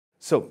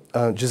So,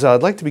 Gisèle,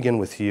 I'd like to begin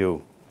with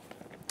you.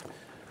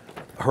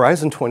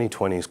 Horizon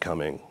 2020 is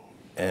coming,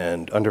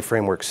 and under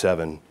Framework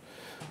 7,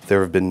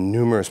 there have been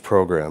numerous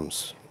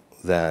programs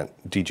that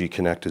DG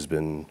Connect has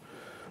been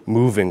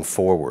moving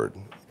forward,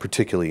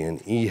 particularly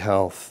in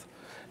e-health,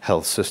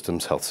 health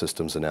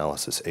systems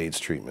analysis, AIDS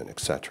treatment,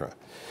 etc.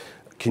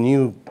 Can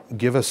you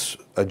give us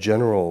a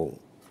general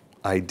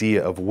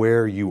idea of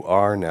where you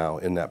are now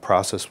in that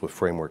process with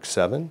Framework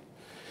 7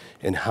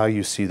 and how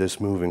you see this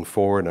moving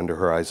forward under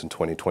Horizon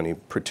 2020,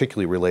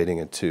 particularly relating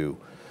it to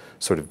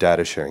sort of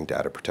data sharing,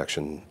 data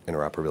protection,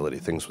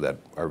 interoperability, things that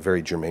are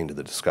very germane to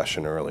the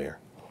discussion earlier?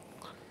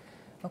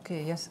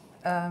 Okay, yes.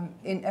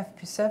 In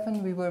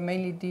FP7, we were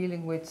mainly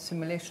dealing with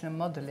simulation and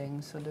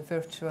modeling, so the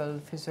virtual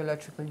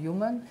physiological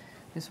human.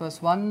 This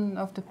was one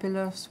of the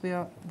pillars we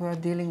were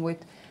dealing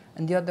with,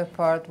 and the other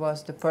part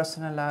was the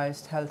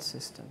personalized health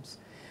systems.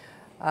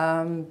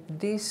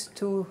 These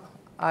two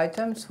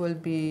items will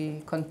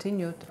be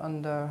continued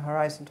under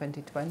Horizon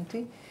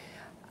 2020,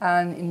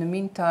 and in the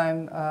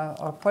meantime,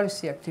 our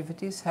policy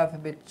activities have a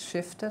bit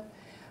shifted.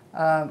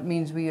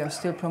 Means we are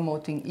still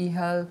promoting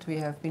e-health. We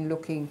have been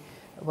looking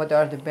what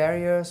are the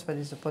barriers, what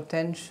is the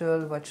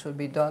potential, what should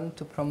be done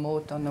to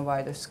promote on a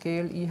wider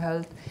scale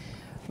e-health.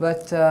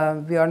 But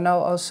we are now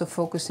also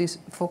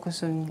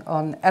focusing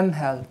on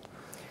mHealth.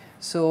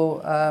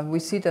 So we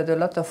see that a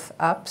lot of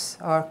apps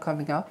are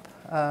coming up,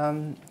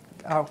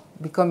 are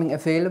becoming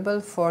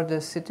available for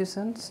the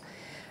citizens,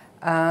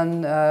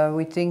 and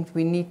we think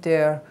we need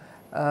there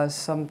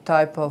some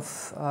type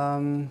of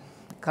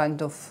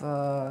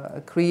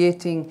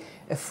creating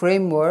a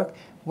framework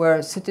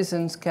where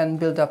citizens can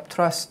build up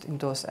trust in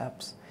those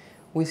apps.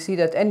 We see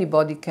that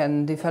anybody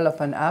can develop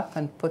an app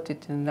and put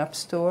it in an app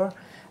store,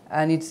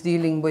 and it's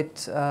dealing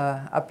with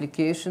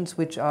applications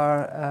which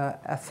are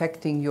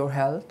affecting your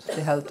health,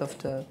 the health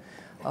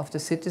of the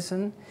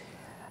citizen.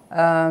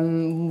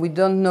 We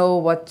don't know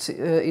what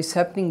is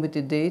happening with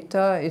the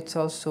data. It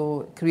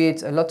also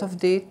creates a lot of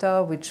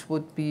data, which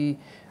would be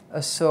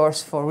a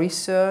source for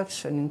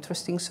research, an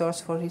interesting source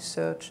for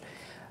research.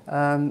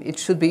 It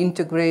should be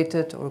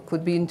integrated or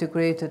could be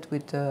integrated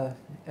with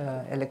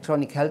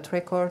electronic health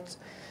records.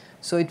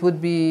 So it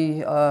would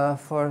be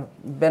for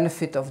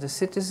benefit of the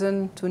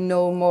citizen to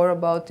know more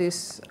about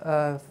this,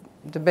 the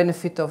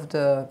benefit of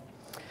the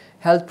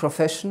health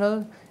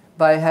professional.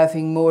 By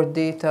having more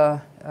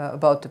data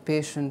about the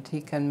patient,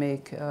 he can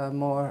make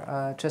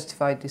more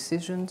justified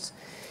decisions.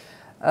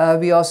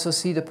 We also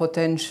see the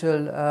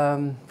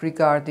potential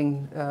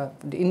regarding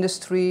the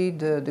industry,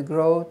 the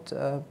growth,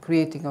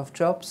 creating of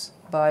jobs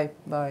by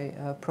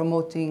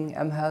promoting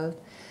mHealth,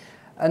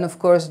 and of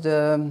course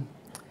the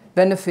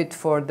benefit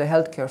for the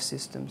healthcare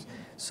systems.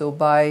 So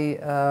by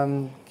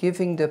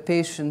giving the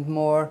patient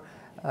more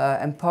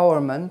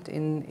empowerment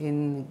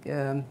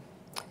in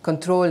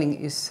controlling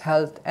his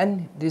health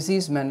and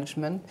disease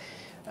management,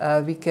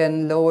 we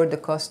can lower the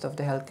cost of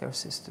the healthcare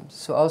systems.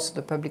 So also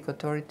the public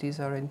authorities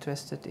are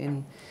interested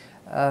in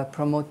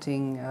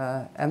promoting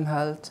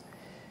mHealth,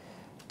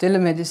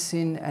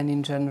 telemedicine, and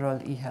in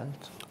general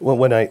e-health. Well,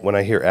 when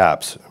I hear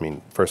apps, I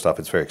mean, first off,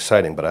 it's very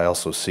exciting, but I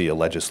also see a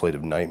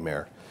legislative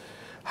nightmare.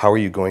 How are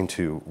you going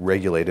to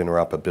regulate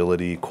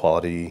interoperability,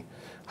 quality?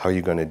 How are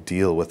you going to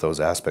deal with those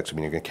aspects? I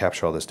mean, you're going to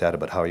capture all this data,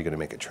 but how are you going to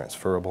make it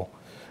transferable?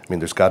 I mean,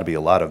 there's got to be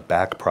a lot of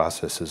back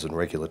processes and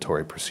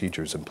regulatory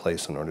procedures in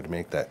place in order to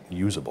make that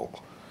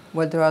usable.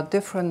 Well, there are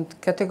different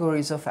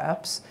categories of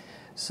apps.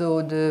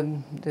 So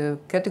the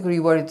category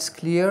where it's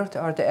clear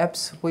are the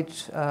apps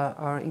which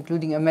are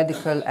including a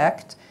medical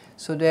act.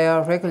 So they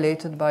are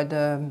regulated by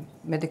the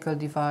Medical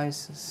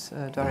Devices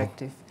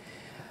Directive.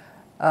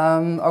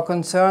 Our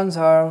concerns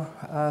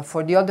are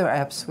for the other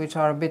apps, which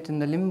are a bit in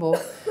the limbo.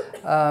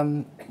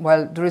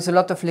 Well, there is a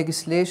lot of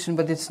legislation,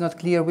 but it's not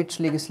clear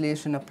which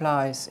legislation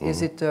applies.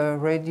 Is it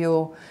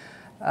radio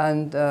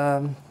and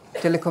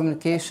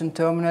telecommunication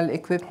terminal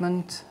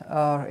equipment,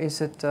 or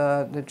is it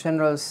the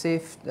general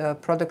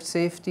product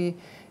safety?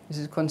 Is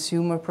it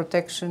consumer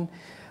protection?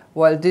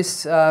 While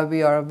this,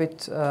 we are a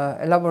bit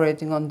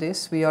elaborating on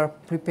this. We are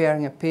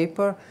preparing a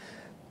paper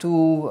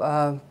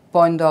to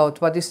point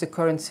out what is the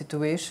current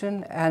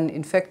situation, and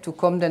in fact to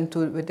come then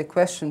with the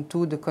question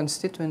to the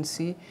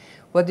constituency,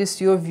 what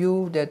is your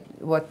view that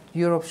what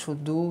Europe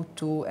should do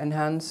to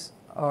enhance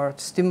or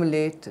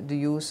stimulate the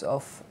use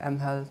of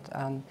mHealth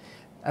and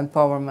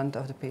empowerment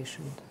of the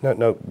patient?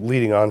 Now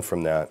leading on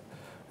from that,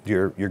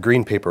 your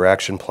Green Paper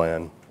Action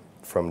Plan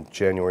from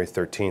January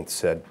 13th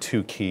said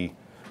two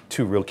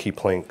real key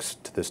planks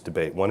to this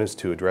debate. One is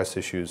to address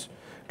issues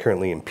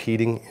currently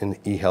impeding in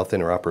e-health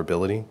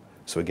interoperability,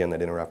 so again, that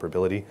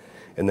interoperability,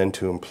 and then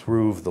to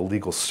improve the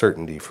legal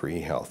certainty for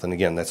e-health. And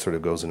again, that sort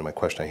of goes into my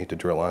question. I hate to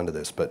drill onto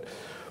this, but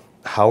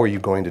how are you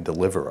going to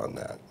deliver on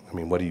that? I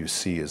mean, what do you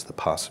see as the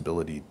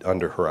possibility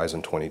under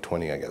Horizon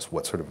 2020, I guess?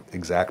 What sort of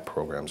exact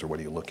programs, or what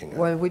are you looking at?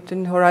 Well,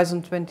 within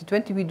Horizon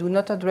 2020, we do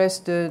not address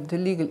the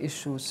legal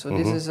issues. So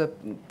this is a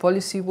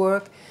policy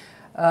work.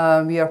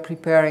 We are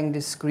preparing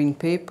this green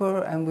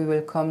paper, and we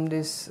will come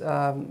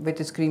with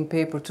this green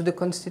paper to the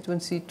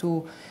constituency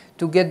to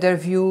get their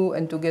view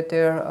and to get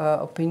their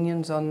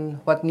opinions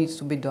on what needs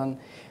to be done.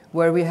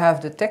 Where we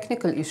have the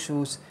technical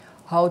issues,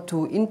 how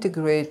to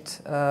integrate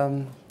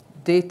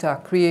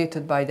data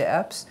created by the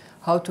apps,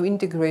 how to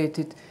integrate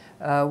it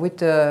with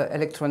the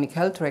electronic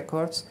health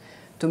records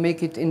to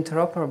make it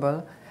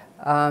interoperable.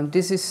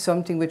 This is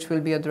something which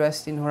will be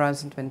addressed in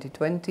Horizon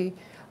 2020,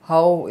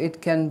 how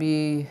it can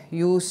be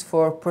used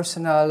for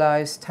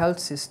personalized health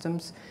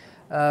systems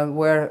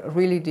where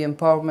really the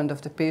empowerment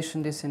of the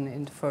patient is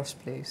in the first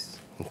place.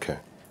 Okay.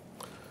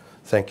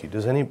 Thank you.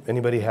 Does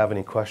anybody have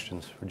any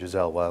questions for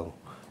Gisèle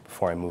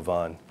before I move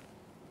on?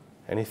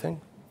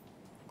 Anything?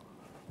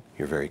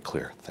 You're very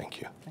clear. Thank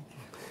you. Thank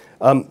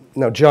you.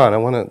 Now, John, I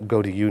want to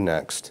go to you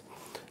next.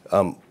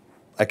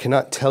 I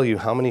cannot tell you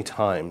how many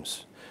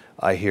times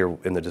I hear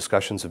in the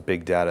discussions of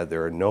big data,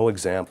 there are no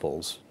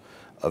examples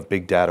of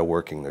big data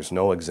working. There's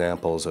no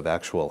examples of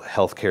actual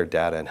healthcare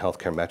data and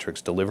healthcare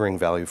metrics delivering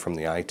value from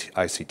the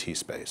ICT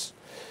space.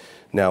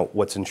 Now,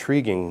 what's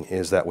intriguing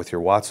is that with your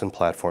Watson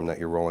platform that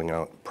you're rolling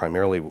out,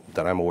 primarily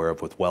that I'm aware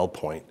of with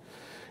WellPoint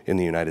in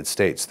the United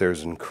States,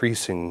 there's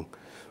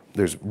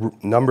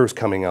numbers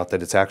coming out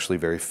that it's actually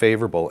very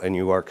favorable, and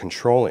you are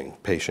controlling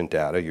patient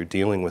data. You're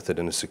dealing with it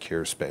in a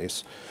secure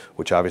space,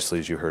 which obviously,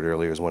 as you heard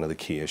earlier, is one of the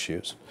key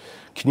issues.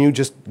 Can you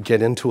just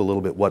get into a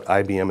little bit what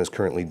IBM is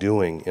currently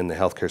doing in the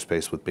healthcare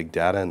space with big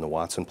data and the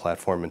Watson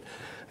platform,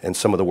 and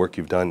some of the work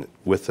you've done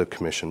with the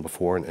Commission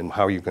before, and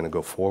how you're going to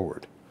go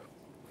forward?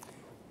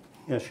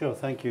 Yeah, sure.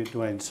 Thank you,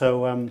 Duane.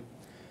 So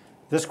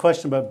this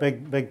question about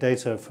big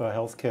data for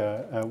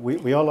healthcare,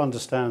 we all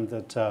understand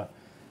that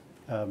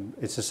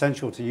it's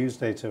essential to use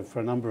data for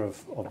a number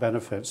of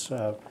benefits.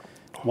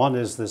 One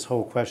is this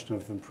whole question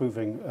of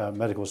improving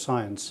medical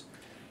science,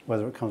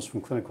 whether it comes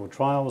from clinical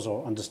trials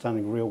or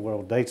understanding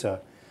real-world data.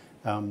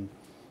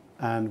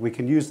 And we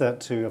can use that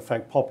to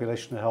affect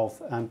population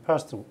health and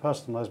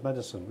personalized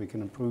medicine. We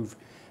can improve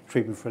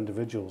treatment for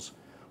individuals.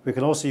 We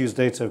can also use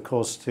data, of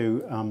course,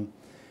 to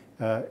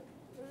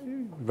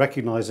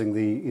recognizing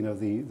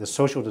the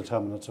social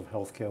determinants of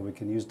healthcare. We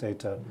can use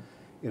data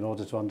in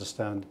order to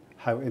understand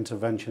how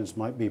interventions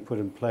might be put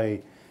in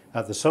play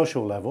at the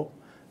social level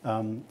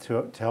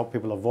to help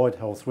people avoid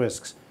health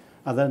risks.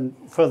 And then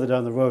further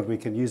down the road, we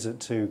can use it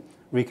to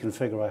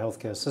reconfigure our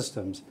healthcare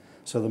systems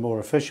so they're more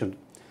efficient.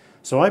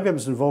 So IBM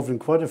is involved in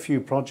quite a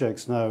few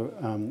projects now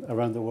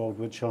around the world,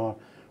 which are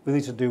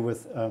really to do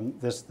with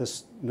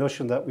this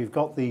notion that we've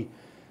got the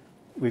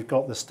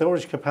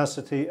storage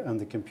capacity and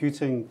the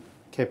computing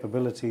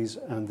capabilities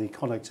and the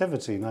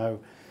connectivity now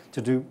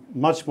to do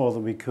much more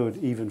than we could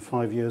even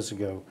 5 years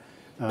ago.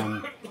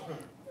 And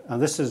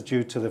this is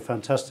due to the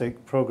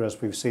fantastic progress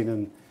we've seen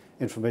in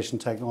information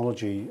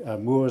technology.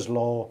 Moore's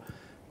law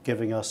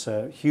giving us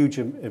huge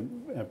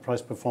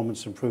price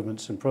performance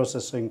improvements in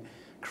processing.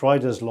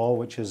 Kreider's law,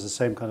 which is the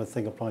same kind of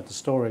thing applied to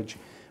storage,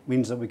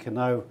 means that we can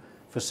now,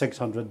 for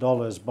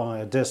 $600, buy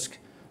a disk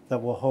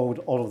that will hold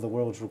all of the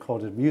world's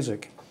recorded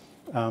music.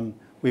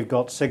 We've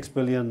got 6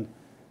 billion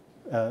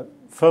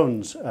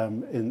phones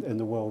in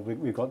the world.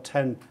 We've got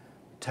 10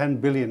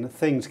 billion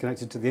things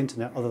connected to the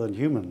internet other than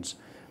humans,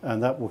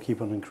 and that will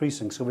keep on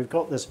increasing. So we've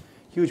got this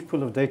huge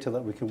pool of data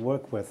that we can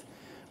work with.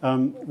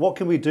 What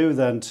can we do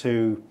then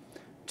to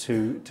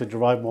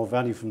derive more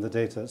value from the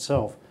data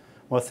itself?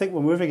 Well, I think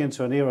we're moving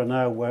into an era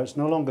now where it's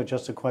no longer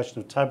just a question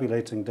of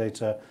tabulating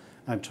data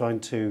and trying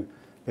to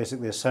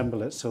basically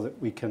assemble it so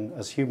that we can,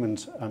 as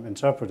humans,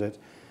 interpret it.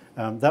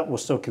 That will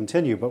still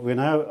continue, but we're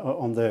now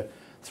on the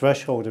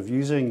threshold of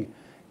using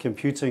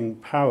computing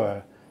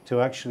power to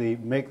actually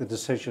make the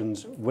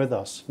decisions with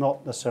us,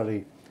 not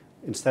necessarily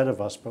instead of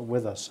us, but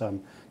with us,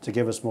 to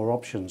give us more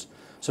options.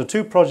 So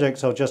 2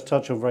 projects I'll just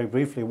touch on very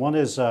briefly. One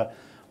is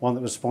one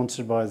that was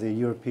sponsored by the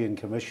European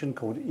Commission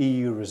called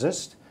EU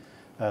Resist.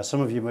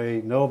 Some of you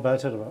may know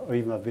about it or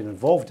even have been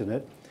involved in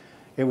it.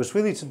 It was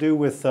really to do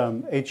with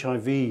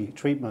HIV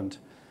treatment,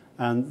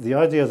 and the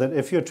idea that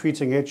if you're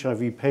treating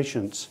HIV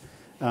patients,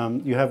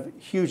 you have a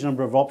huge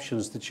number of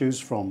options to choose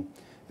from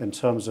in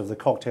terms of the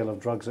cocktail of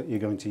drugs that you're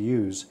going to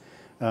use.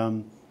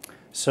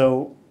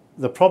 So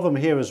the problem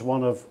here is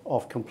one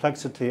of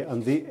complexity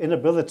and the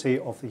inability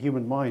of the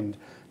human mind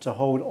to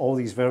hold all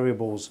these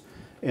variables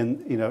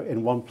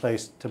in one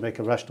place to make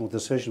a rational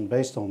decision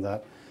based on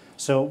that.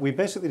 So we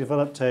basically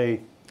developed an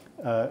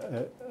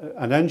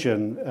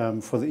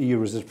engine for the EU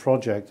Resist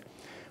project,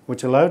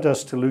 which allowed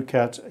us to look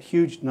at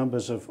huge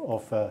numbers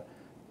of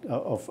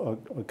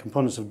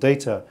components of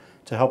data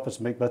to help us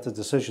make better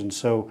decisions.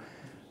 So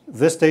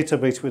this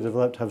database we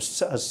developed has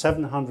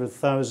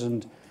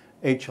 700,000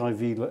 HIV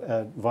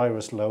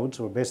virus loads.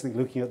 So we're basically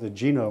looking at the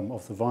genome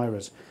of the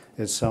virus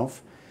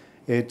itself.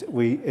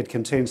 It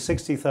contains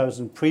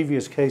 60,000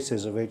 previous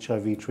cases of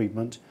HIV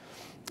treatment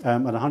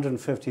and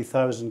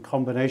 150,000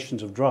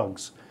 combinations of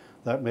drugs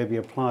that may be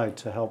applied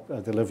to help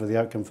deliver the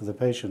outcome for the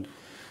patient.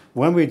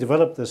 When we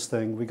developed this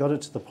thing, we got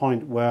it to the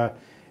point where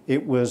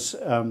it was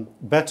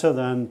better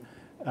than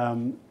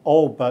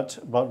all but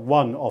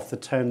one of the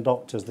 10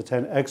 doctors, the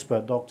 10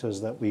 expert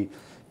doctors that we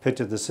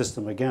pitted the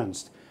system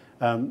against.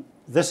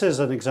 This is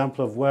an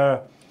example of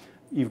where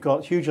you've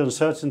got huge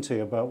uncertainty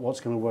about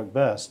what's going to work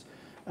best.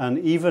 And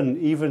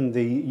even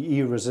the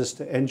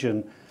E-resist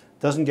engine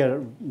doesn't get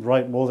it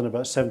right more than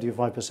about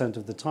 75%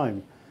 of the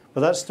time.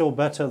 But that's still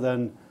better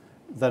than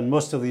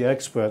most of the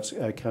experts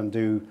can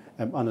do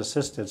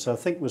unassisted. So I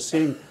think we're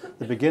seeing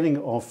the beginning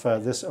of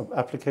this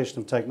application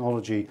of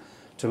technology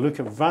to look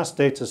at vast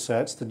data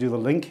sets, to do the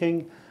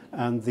linking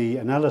and the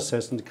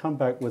analysis, and to come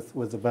back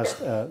with the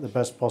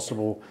best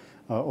possible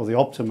or the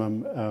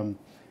optimum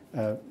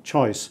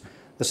choice.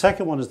 The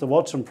second one is the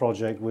Watson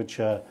project, which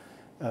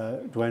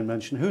Duane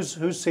mentioned.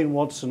 Who's seen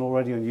Watson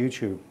already on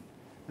YouTube?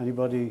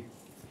 Anybody?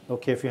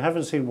 Okay, if you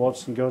haven't seen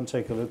Watson, go and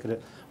take a look at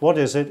it. What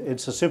is it?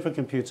 It's a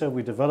supercomputer.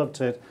 We developed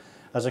it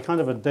as a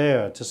kind of a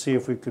dare to see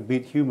if we could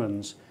beat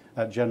humans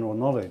at general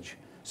knowledge.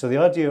 So the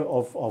idea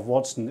of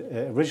Watson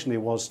originally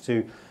was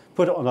to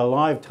put it on a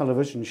live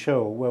television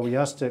show where we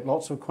asked it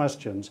lots of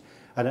questions,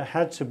 and it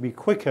had to be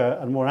quicker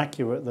and more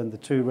accurate than the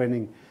two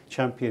reigning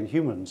champion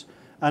humans,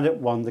 and it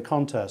won the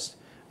contest.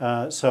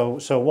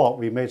 So what?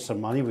 We made some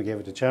money, we gave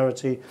it to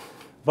charity,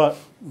 but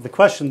the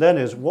question then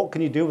is, what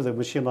can you do with a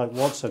machine like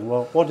Watson?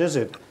 Well, what is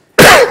it?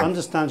 It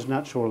understands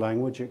natural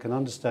language, it can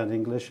understand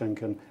English and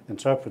can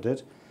interpret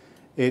it.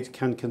 It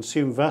can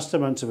consume vast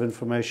amounts of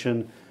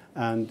information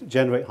and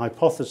generate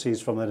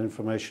hypotheses from that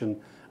information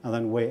and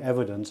then weigh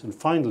evidence. And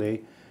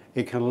finally,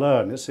 it can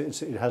learn. It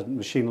has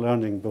machine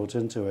learning built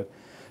into it.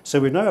 So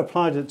we've now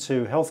applied it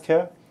to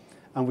healthcare,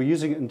 and we're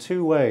using it in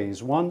two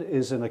ways. One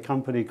is in a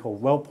company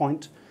called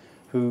Wellcome,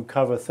 who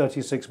cover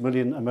 36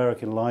 million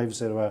American lives.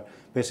 They're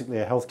basically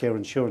a healthcare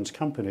insurance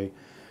company.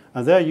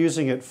 And they're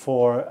using it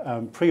for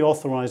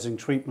pre-authorizing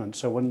treatment.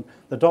 So when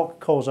the doc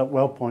calls up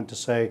Wellcome to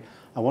say,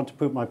 I want to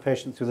put my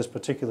patient through this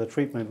particular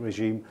treatment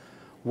regime,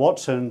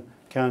 Watson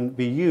can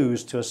be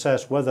used to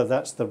assess whether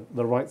that's the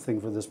right thing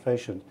for this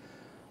patient.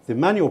 The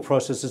manual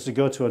process is to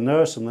go to a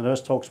nurse, and the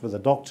nurse talks with the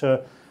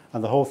doctor,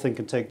 and the whole thing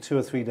can take 2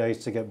 or 3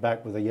 days to get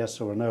back with a yes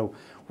or a no.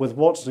 With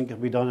Watson, it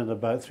can be done in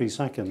about 3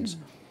 seconds.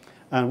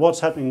 And what's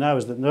happening now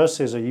is that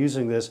nurses are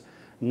using this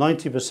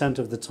 90%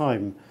 of the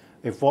time.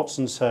 If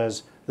Watson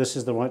says, this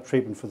is the right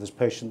treatment for this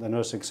patient, the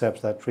nurse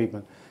accepts that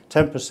treatment.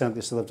 10%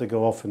 they still have to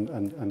go off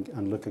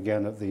and look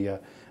again at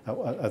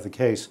the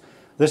case.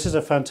 This is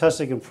a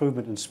fantastic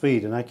improvement in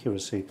speed and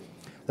accuracy.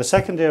 The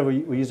second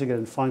area we're using it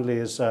in finally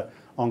is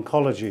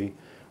oncology,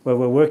 where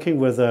we're working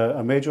with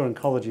a major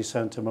oncology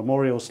center,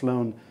 Memorial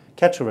Sloan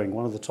Kettering,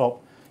 one of the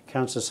top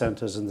cancer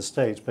centers in the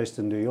States, based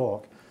in New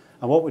York.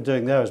 And what we're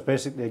doing there is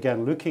basically,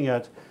 again, looking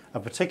at a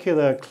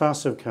particular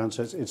class of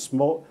cancer. It's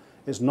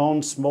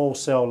non-small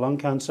cell lung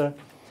cancer.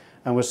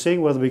 And we're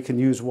seeing whether we can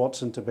use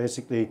Watson to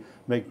basically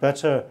make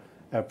better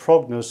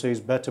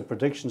prognoses, better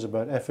predictions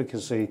about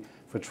efficacy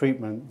for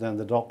treatment than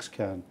the docs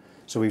can.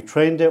 So we've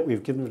trained it.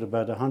 We've given it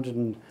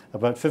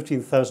about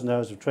 15,000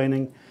 hours of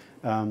training.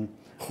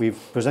 We've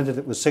presented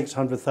it with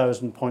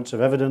 600,000 points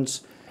of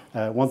evidence,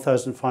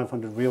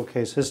 1,500 real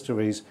case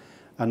histories,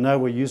 and now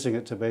we're using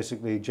it to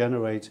basically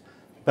generate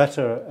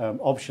better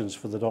options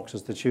for the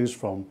doctors to choose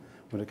from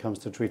when it comes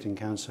to treating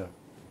cancer.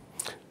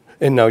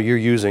 And now you're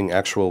using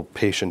actual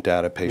patient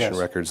data, patient Yes.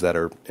 records that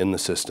are in the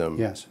system.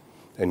 Yes.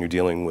 And you're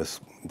dealing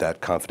with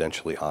that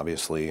confidentially,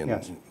 obviously, and,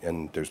 Yes.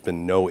 and there's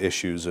been no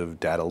issues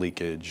of data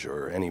leakage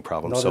or any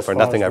problems Not so as far,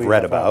 far nothing as I've we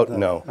read have about, found,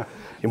 no.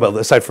 Well,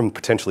 aside from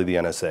potentially the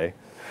NSA,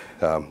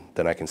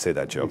 then I can say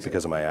that joke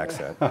because of my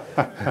accent.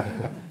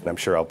 And I'm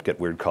sure I'll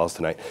get weird calls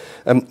tonight.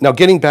 Now,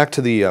 getting back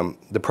to the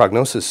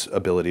prognosis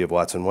ability of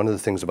Watson, one of the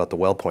things about the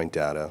Wellcome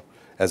data,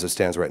 as it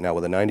stands right now,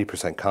 with a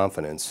 90%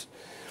 confidence,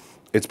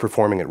 it's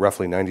performing at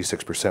roughly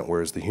 96%,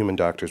 whereas the human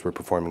doctors were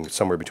performing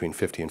somewhere between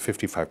 50 and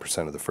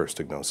 55% of the first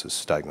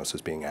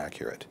diagnosis being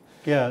accurate.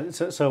 Yeah,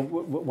 so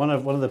one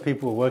of the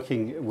people we're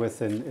working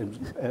with in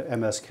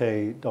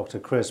MSK, Dr.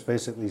 Chris,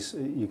 basically,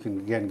 you can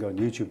again go on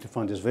YouTube to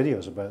find his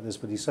videos about this,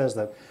 but he says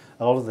that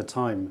a lot of the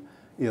time,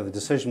 the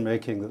decision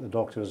making that the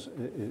doctor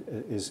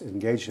is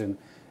engaged in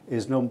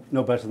is no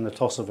better than the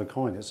toss of a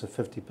coin. It's a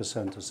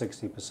 50% or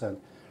 60%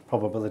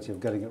 probability of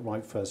getting it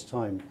right first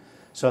time.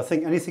 So I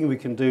think anything we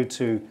can do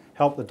to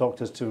help the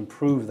doctors to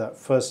improve that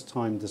first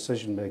time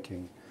decision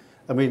making.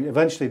 I mean,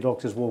 eventually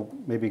doctors will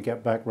maybe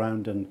get back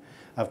round and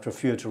after a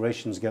few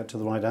iterations get to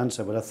the right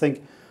answer. But I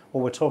think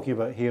what we're talking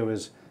about here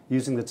is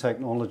using the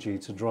technology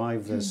to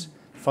drive this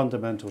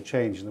fundamental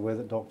change in the way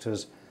that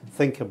doctors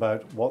think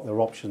about what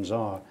their options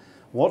are.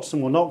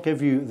 Watson will not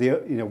give you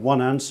the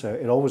one answer.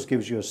 It always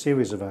gives you a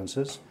series of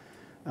answers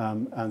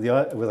and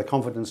with a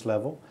confidence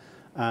level.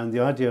 And the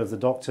idea of the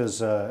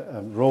doctor's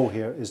role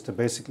here is to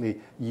basically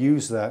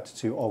use that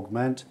to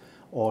augment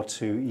or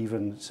to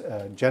even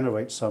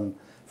generate some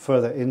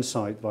further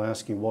insight by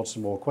asking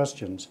Watson more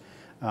questions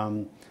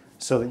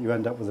so that you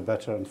end up with a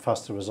better and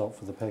faster result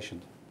for the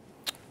patient.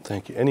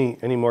 Thank you.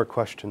 Any more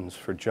questions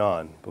for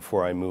John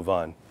before I move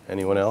on?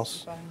 Anyone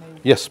else?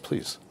 Yes,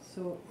 please.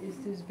 So is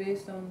this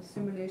based on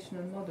simulation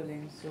and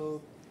modeling?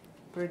 So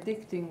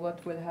predicting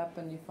what will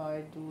happen if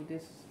I do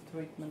this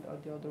treatment or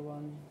the other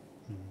one.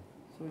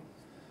 So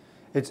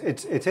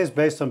it is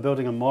based on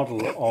building a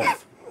model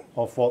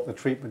of what the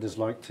treatment is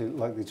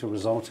likely to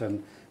result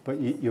in, but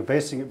you're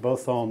basing it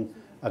both on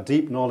a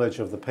deep knowledge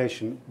of the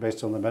patient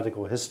based on the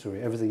medical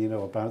history, everything you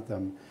know about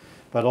them,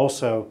 but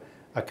also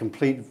a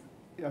complete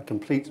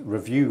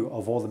review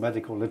of all the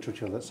medical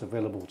literature that's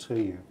available to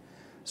you.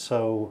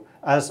 So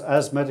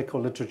as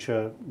medical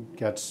literature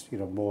gets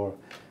more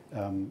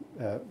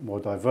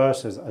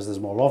diverse, as there's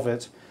more of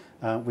it,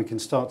 we can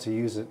start to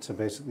use it to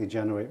basically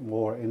generate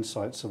more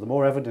insights. So the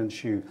more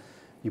evidence you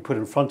put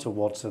in front of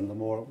Watson, the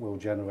more it will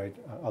generate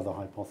other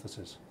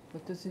hypotheses.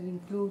 But does it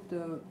include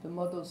the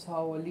models,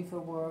 how a liver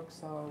works,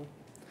 how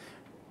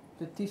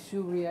the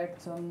tissue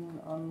reacts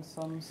on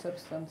some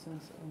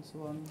substances and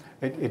so on?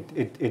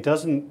 It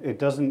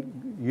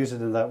doesn't use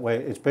it in that way.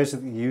 It's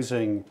basically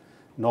using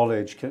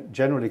knowledge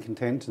generally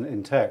contained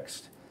in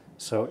text.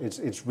 So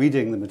it's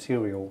reading the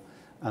material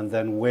and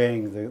then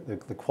weighing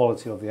the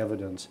quality of the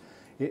evidence.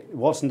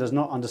 Watson does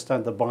not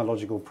understand the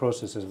biological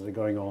processes that are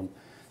going on.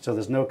 So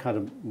there's no kind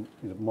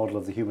of model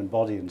of the human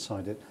body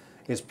inside it.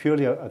 It's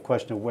purely a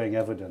question of weighing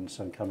evidence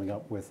and coming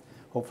up with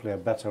hopefully a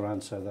better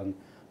answer than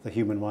the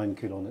human mind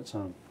could on its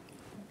own.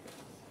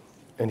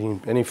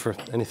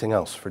 Anything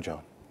else for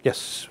John?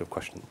 Yes, a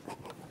question.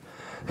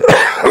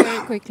 Very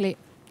quickly.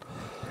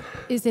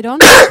 Is it on?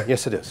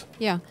 Yes, it is.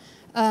 Yeah.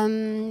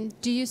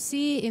 Do you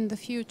see in the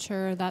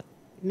future that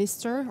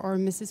Mr. or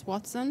Mrs.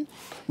 Watson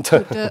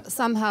could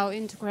somehow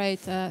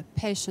integrate a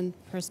patient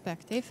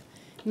perspective,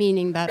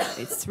 meaning that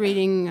it's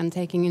reading and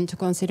taking into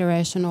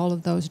consideration all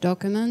of those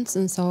documents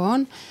and so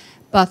on,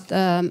 but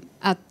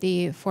at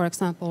the, for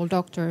example,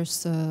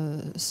 doctor's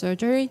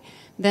surgery,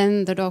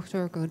 then the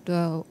doctor could,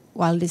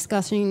 while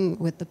discussing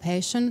with the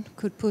patient,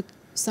 could put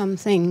some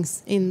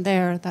things in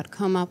there that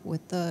come up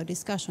with the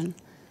discussion.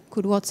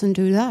 Could Watson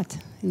do that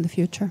in the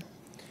future?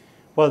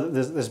 Well,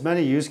 there's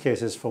many use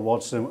cases for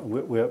Watson.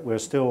 We're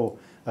still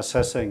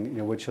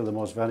assessing which are the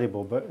most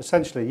valuable, but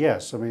essentially,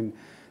 yes. I mean,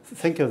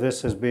 think of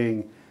this as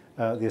being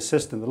the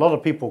assistant. A lot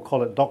of people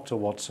call it Dr.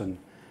 Watson,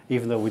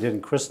 even though we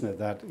didn't christen it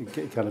that.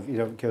 Kind of,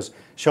 because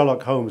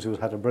Sherlock Holmes, who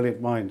had a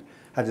brilliant mind,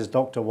 had his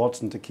Dr.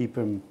 Watson to keep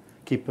him,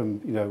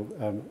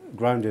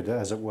 grounded,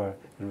 as it were,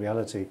 in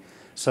reality.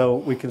 So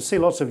we can see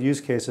lots of use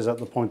cases at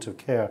the point of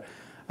care.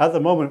 At the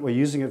moment, we're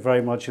using it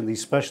very much in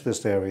these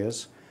specialist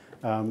areas,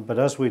 but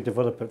as we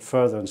develop it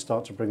further and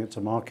start to bring it to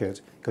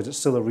market, because it's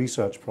still a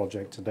research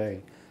project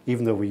today,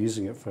 even though we're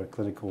using it for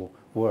clinical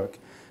work,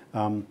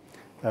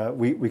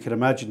 we can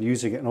imagine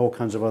using it in all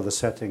kinds of other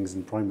settings,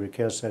 in primary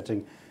care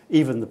setting,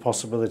 even the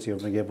possibility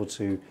of being able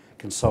to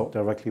consult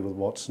directly with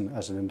Watson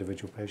as an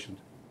individual patient.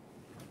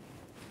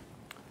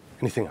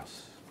 Anything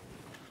else?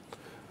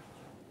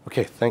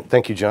 Okay,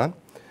 thank you, John.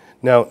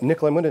 Now,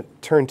 Nicola, I'm going to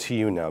turn to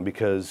you now,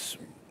 because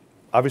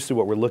obviously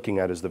what we're looking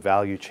at is the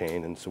value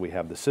chain, and so we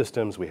have the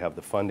systems, we have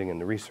the funding and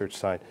the research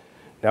side.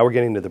 Now we're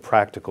getting to the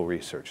practical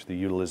research, the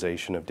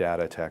utilization of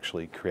data to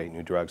actually create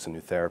new drugs and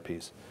new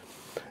therapies.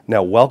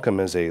 Now, Wellcome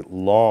has a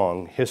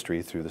long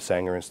history through the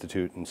Sanger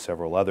Institute and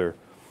several other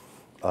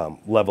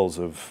levels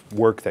of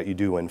work that you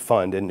do and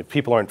fund. And if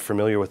people aren't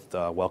familiar with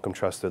Wellcome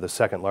Trust, they're the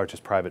second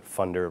largest private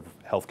funder of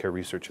healthcare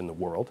research in the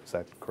world. Is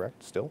that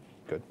correct still?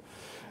 Good.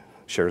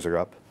 Shares are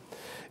up.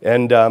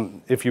 And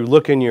if you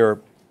look in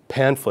your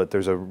pamphlet,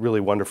 there's a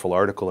really wonderful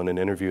article in an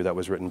interview that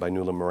was written by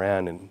Nuala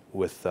Moran and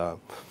with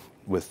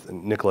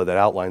Nicola that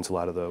outlines a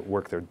lot of the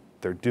work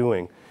they're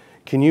doing.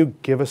 Can you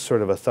give us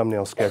sort of a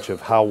thumbnail sketch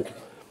of how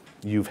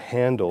you've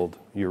handled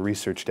your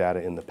research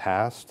data in the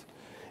past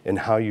and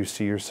how you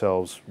see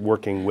yourselves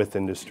working with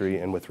industry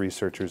and with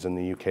researchers in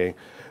the UK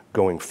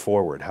going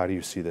forward? How do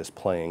you see this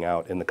playing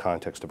out in the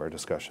context of our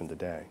discussion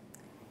today?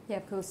 Yeah,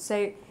 of course.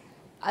 So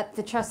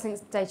the Trust thinks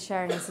data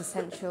sharing is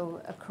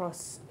essential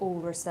across all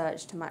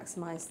research to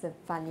maximise the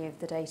value of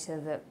the data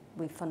that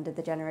we funded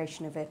the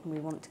generation of it, and we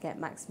want to get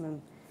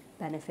maximum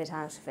benefit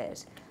out of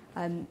it.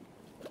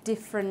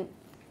 Different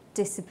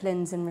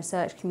disciplines and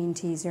research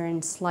communities are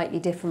in slightly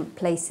different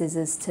places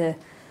as to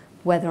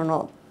whether or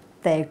not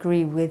they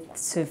agree with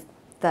sort of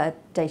the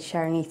data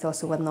sharing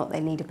ethos or whether or not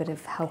they need a bit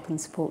of help and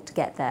support to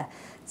get there.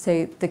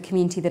 So the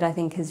community that I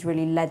think has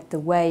really led the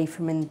way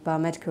from in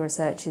biomedical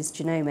research is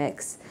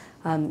genomics,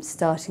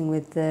 starting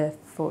with the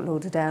Fort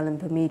Lauderdale and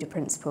Bermuda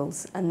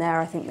principles. And there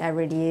I think there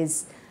really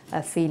is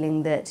a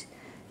feeling that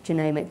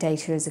genomic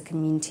data is a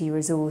community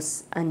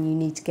resource and you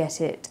need to get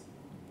it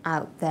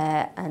out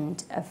there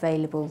and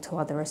available to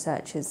other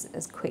researchers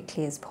as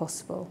quickly as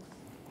possible.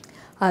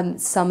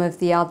 Some of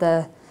the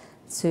other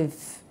sort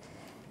of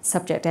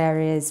subject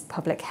areas,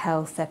 public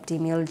health,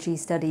 epidemiology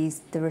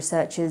studies, the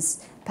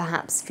researchers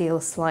perhaps feel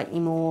slightly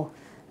more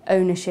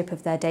ownership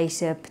of their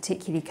data,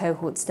 particularly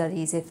cohort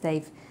studies. If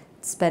they've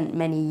spent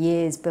many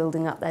years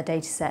building up their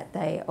data set,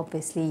 they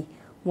obviously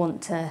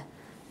want to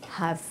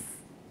have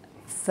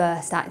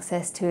first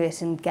access to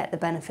it and get the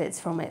benefits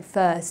from it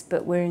first,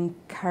 but we're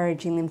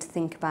encouraging them to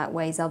think about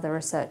ways other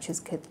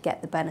researchers could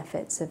get the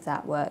benefits of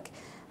that work.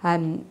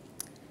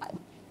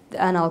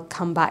 and I'll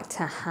come back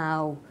to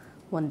how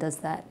one does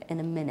that in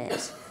a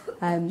minute.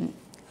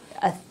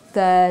 A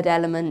third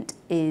element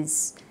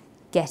is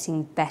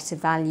getting better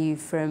value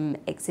from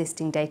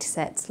existing data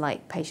sets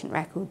like patient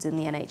records in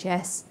the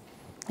NHS,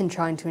 and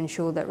trying to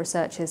ensure that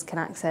researchers can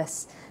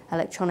access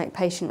electronic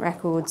patient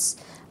records.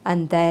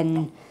 And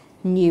then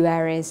new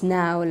areas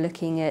now are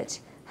looking at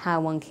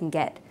how one can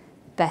get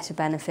better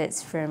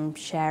benefits from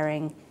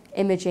sharing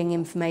imaging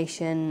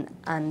information,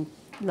 and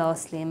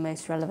lastly and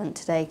most relevant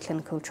today,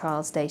 clinical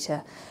trials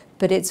data.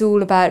 But it's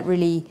all about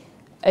really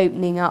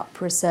opening up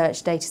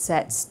research data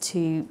sets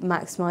to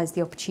maximise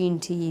the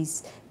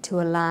opportunities to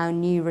allow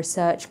new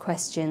research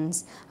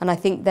questions. And I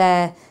think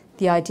there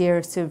the idea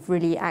of sort of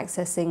really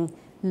accessing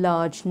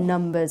large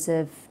numbers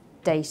of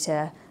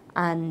data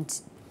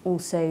and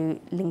also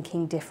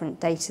linking different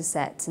data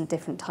sets and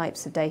different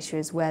types of data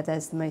is where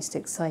there's the most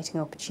exciting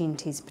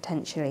opportunities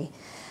potentially.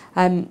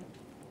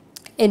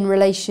 In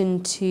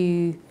relation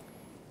to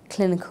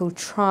clinical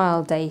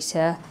trial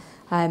data,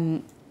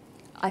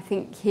 I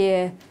think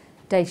here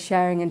data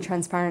sharing and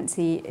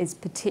transparency is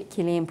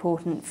particularly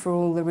important for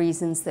all the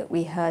reasons that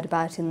we heard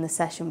about in the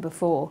session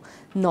before,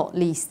 not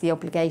least the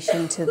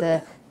obligation to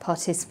the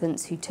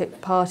participants who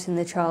took part in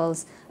the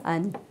trials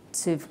and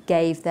sort of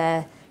gave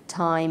their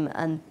time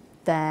and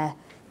their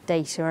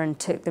data and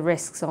took the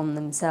risks on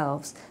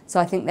themselves. So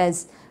I think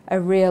there's a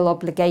real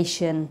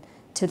obligation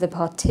to the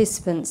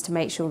participants to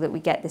make sure that we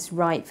get this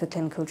right for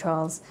clinical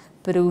trials,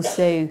 but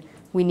also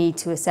we need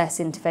to assess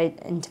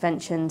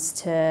interventions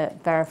to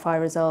verify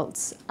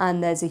results,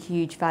 and there's a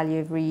huge value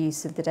of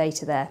reuse of the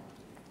data there.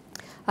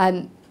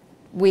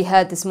 We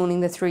heard this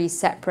morning the three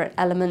separate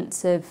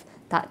elements of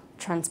that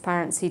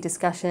transparency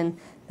discussion.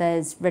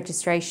 There's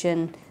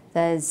registration,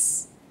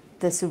 there's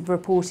the sort of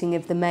reporting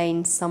of the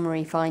main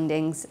summary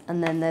findings,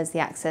 and then there's the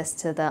access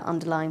to the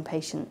underlying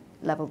patient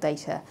level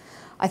data.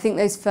 I think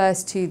those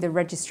first two, the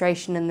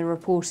registration and the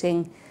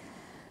reporting,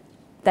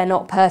 they're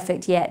not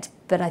perfect yet,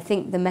 but I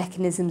think the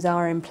mechanisms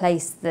are in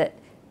place that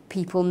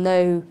people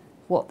know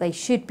what they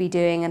should be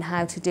doing and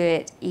how to do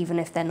it, even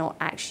if they're not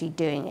actually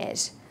doing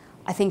it.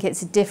 I think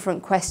it's a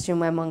different question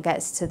when one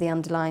gets to the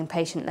underlying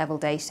patient level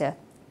data.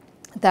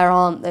 There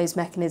aren't those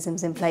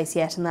mechanisms in place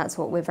yet, and that's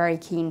what we're very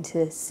keen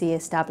to see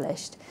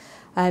established.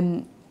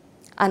 And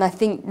I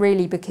think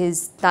really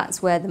because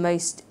that's where the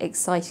most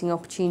exciting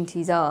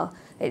opportunities are.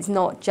 It's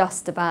not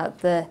just about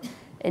the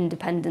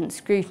independent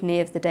scrutiny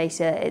of the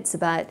data, it's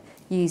about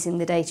using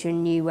the data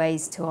in new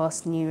ways to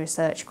ask new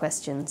research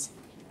questions.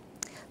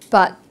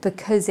 But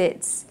because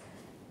it's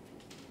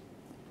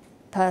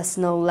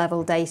personal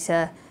level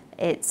data,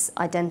 it's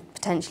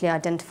potentially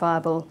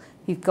identifiable,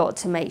 you've got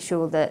to make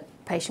sure that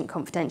patient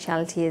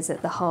confidentiality is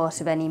at the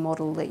heart of any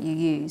model that you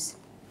use.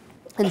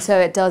 And so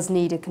it does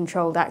need a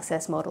controlled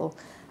access model.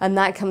 And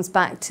that comes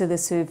back to the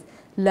sort of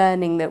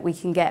learning that we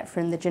can get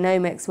from the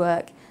genomics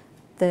work,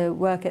 the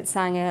work at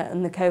Sanger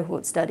and the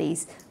cohort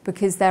studies,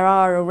 because there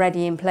are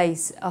already in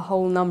place a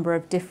whole number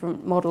of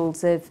different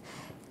models of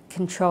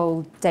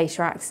controlled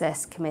data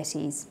access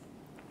committees.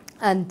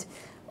 And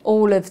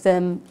all of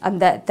them,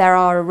 and there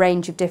are a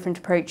range of different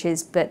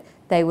approaches, but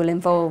they will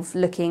involve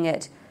looking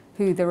at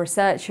who the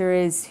researcher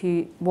is,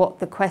 what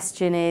the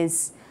question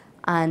is,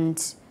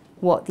 and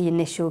what the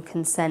initial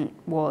consent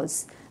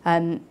was.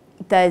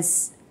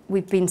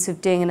 We've been sort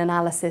of doing an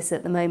analysis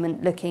at the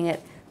moment looking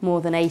at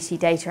more than 80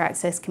 data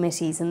access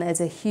committees, and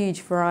there's a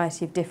huge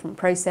variety of different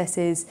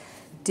processes,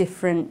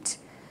 different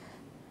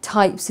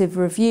types of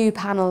review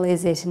panel.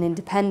 Is it an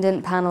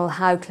independent panel?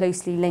 How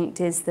closely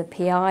linked is the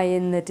PI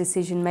in the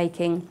decision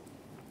making?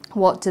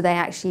 What do they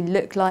actually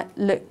look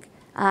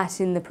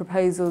at in the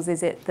proposals?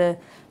 Is it the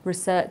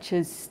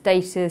researchers'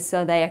 status?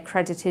 Are they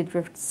accredited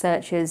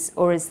researchers,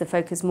 or is the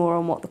focus more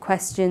on what the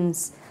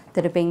questions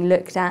that are being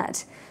looked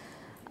at?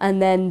 And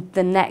then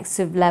the next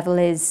sort of level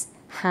is,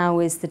 how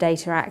is the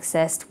data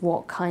accessed?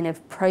 What kind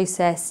of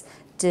process?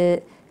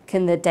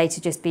 Can the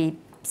data just be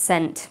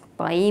sent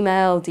by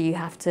email? Do you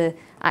have to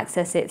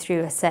access it through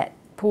a set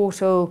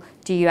portal?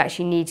 Do you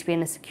actually need to be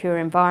in a secure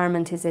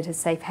environment? Is it a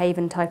safe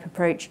haven type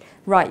approach?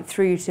 Right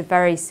through to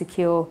very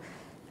secure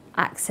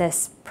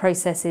access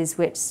processes,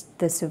 which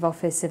the sort of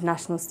Office of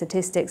National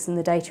Statistics and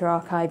the Data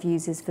Archive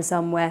uses for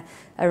some, where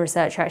a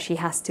researcher actually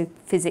has to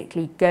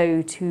physically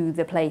go to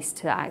the place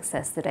to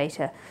access the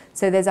data.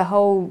 So there's a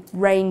whole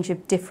range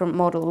of different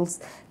models.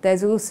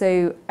 There's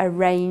also a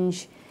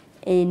range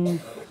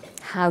in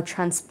how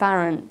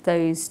transparent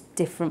those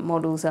different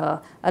models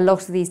are. A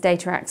lot of these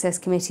data access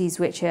committees,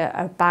 which are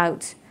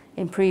about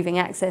improving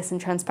access and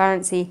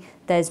transparency,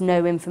 there's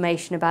no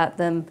information about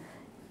them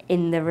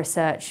in the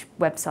research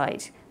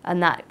website.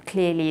 And that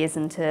clearly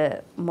isn't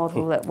a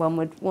model that one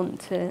would want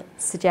to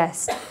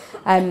suggest.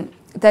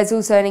 There's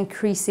also an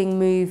increasing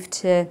move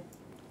to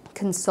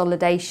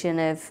consolidation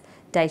of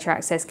data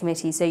access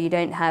committees, so you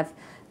don't have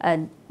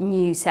a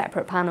new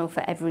separate panel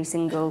for every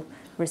single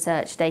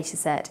research data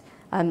set.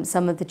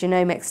 Some of the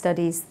genomic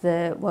studies,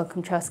 the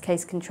Wellcome Trust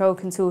Case Control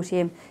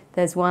Consortium,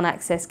 there's one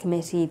access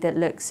committee that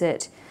looks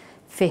at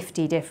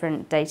 50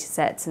 different data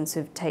sets and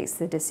sort of takes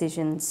the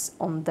decisions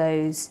on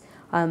those.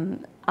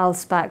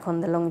 ALSPAC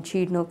on the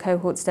longitudinal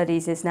cohort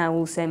studies is now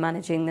also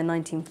managing the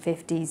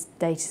 1950s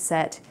data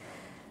set.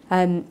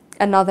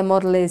 Another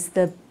model is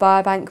the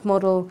biobank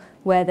model,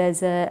 where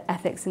there's a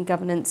ethics and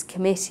governance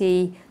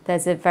committee,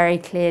 there's a very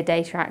clear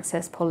data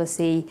access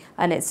policy,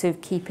 and it's sort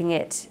of keeping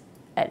it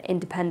at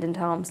independent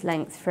arm's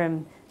length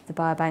from the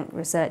biobank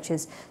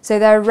researchers. So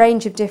there are a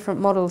range of different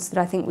models that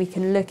I think we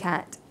can look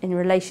at in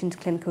relation to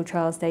clinical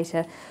trials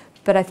data.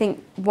 But I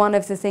think one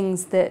of the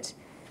things that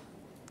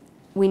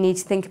we need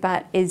to think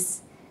about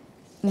is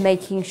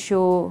making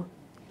sure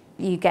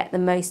you get the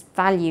most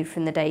value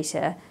from the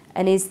data,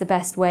 and is the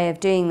best way of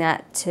doing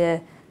that to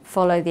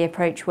follow the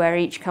approach where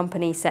each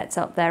company sets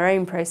up their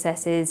own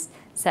processes,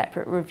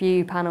 separate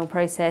review panel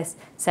process,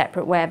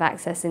 separate way of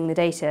accessing the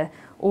data?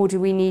 Or do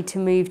we need to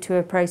move to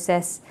a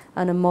process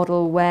and a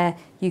model where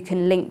you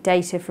can link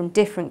data from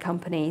different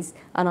companies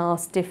and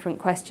ask different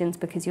questions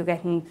because you're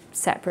getting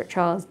separate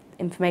trials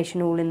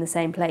information all in the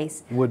same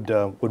place? Would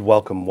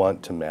Wellcome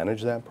want to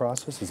manage that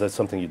process? Is that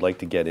something you'd like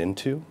to get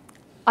into?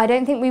 I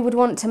don't think we would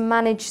want to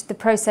manage the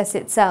process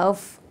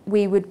itself.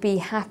 We would be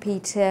happy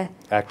to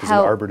act as an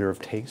arbiter of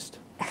taste?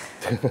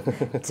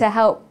 to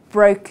help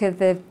broker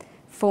the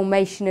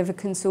formation of a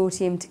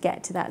consortium to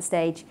get to that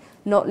stage,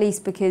 not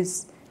least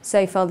because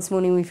so far this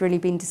morning we've really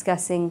been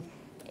discussing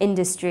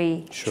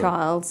industry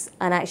trials,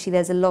 and actually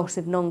there's a lot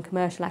of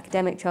non-commercial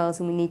academic trials,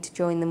 and we need to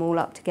join them all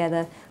up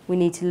together. We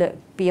need to look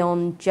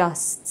beyond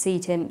just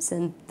CTIMPs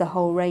and the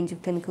whole range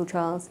of clinical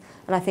trials.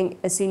 And I think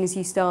as soon as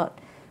you start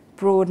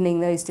broadening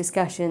those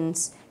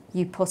discussions,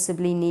 you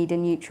possibly need a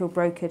neutral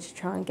broker to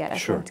try and get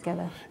everyone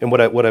together. And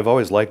what I've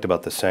always liked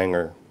about the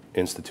Sanger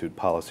Institute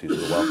policies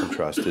of the Wellcome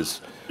Trust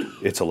is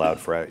it's allowed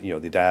for,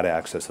 the data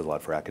access is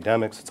allowed for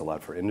academics, it's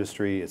allowed for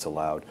industry, it's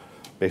allowed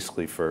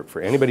basically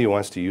for anybody who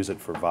wants to use it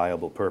for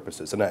viable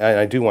purposes. And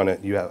I do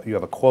want to, you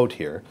have a quote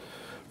here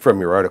from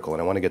your article,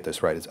 and I want to get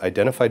this right. It's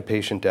identified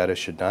patient data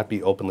should not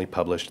be openly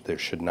published, there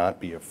should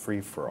not be a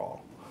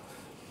free-for-all.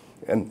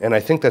 And I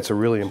think that's a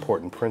really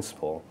important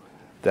principle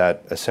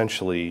that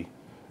essentially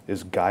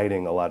is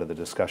guiding a lot of the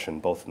discussion,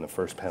 both in the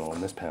first panel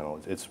and this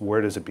panel. It's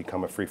where does it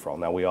become a free-for-all?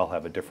 Now, we all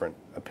have a different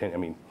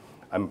opinion.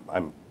 I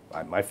mean,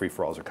 my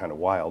free-for-alls are kind of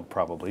wild,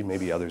 probably.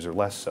 Maybe others are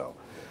less so.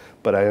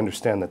 But I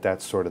understand that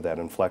that's sort of that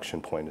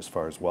inflection point as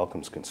far as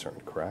Wellcome's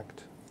concerned,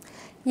 correct?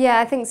 Yeah,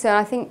 I think so.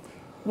 I think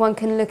one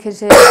can look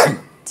at a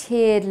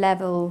tiered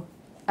level,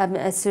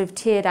 a sort of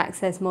tiered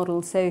access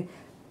model. So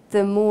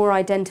the more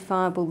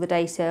identifiable the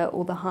data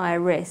or the higher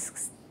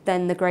risks,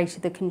 then the greater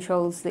the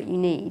controls that you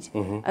need.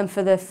 And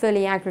for the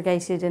fully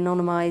aggregated,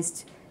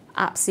 anonymised,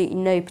 absolutely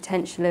no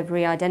potential of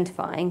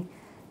re-identifying,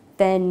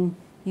 then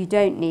you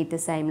don't need the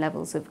same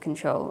levels of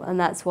control. And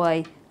that's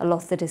why a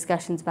lot of the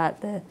discussions about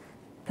the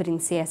putting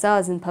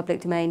CSRs in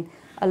public domain,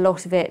 a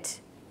lot of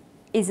it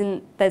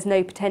isn't, there's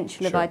no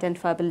potential of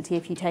identifiability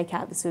if you take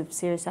out the sort of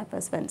serious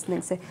adverse events and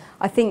things. So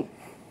I think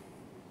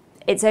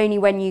it's only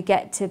when you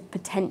get to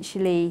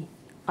potentially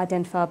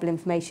identifiable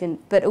information,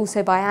 but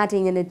also by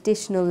adding an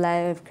additional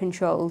layer of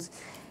controls,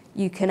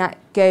 you can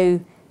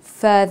go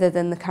further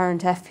than the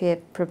current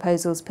EFPIA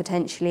proposals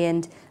potentially,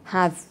 and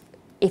have,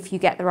 if you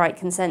get the right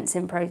consents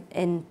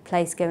in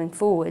place going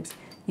forward,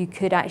 you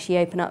could actually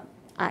open up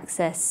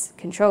access,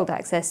 controlled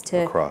access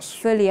to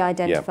fully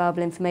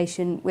identifiable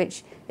information,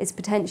 which is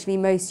potentially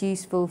most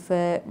useful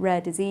for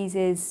rare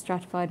diseases,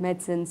 stratified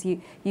medicines.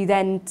 You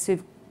then sort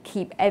of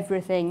keep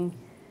everything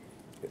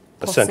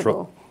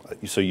possible.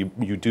 So you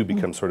do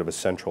become sort of a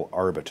central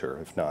arbiter,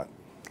 if not.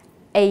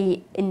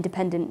 A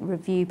independent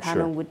review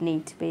panel would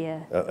need to be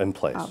in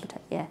place. Arbiter,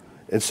 yeah.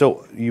 And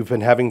so you've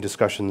been having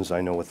discussions, I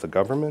know, with the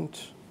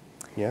government,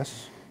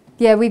 yes?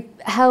 Yeah, we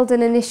held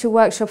an initial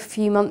workshop a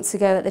few months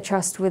ago at the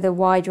Trust with a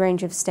wide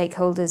range of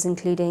stakeholders,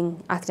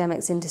 including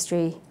academics,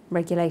 industry,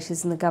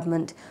 regulators and the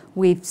government.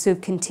 We've sort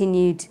of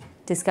continued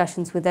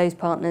discussions with those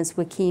partners.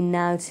 We're keen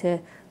now to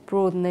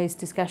broaden those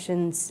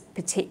discussions,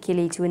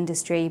 particularly to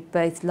industry,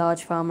 both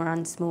large pharma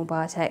and small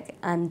biotech.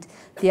 And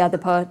the other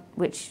part,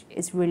 which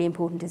is really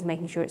important, is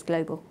making sure it's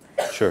global.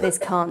 This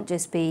can't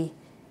just be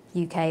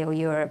UK or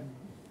Europe.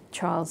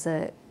 Trials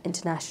are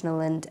international,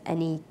 and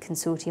any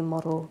consortium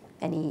model,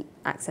 any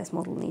access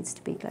model needs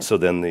to be global. So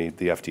then the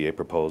FDA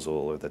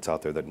proposal that's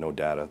out there that no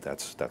data,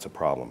 that's a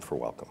problem for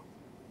Wellcome.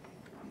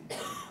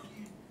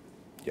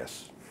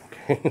 Yes.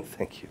 Okay.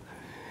 Thank you.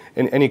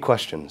 And any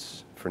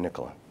questions for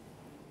Nicola?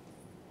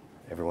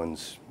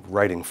 Everyone's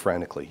writing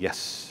frantically.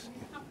 Yes. Do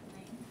you have a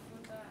name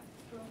for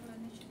the global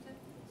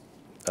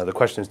initiative? The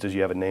question is, does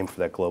you have a name for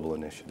that global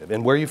initiative?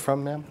 And where are you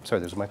from, ma'am? Sorry,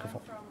 there's a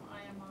microphone. I'm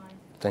from IMI.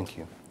 Thank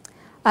you.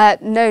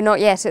 No, not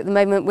yet. At the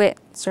moment,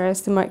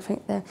 there's the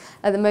microphone there.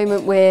 At the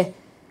moment, we're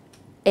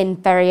in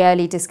very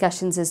early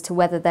discussions as to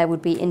whether there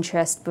would be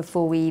interest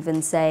before we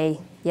even say,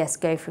 yes,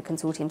 go for a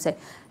consortium. So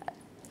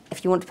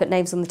if you want to put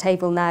names on the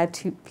table now,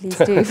 please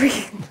do.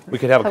 We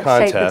could have a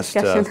contest.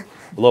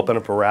 We'll open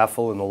up a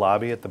raffle in the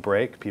lobby at the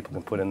break. People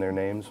can put in their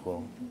names.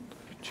 We'll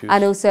choose.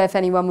 And also, if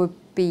anyone would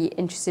be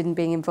interested in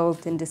being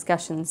involved in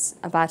discussions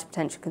about a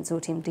potential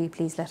consortium, do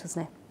please let us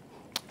know.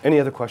 Any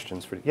other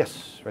questions?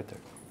 Yes, right there.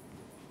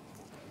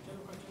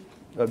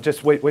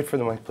 Just wait for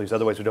the mic, please.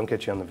 Otherwise, we don't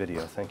get you on the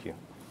video. Thank you.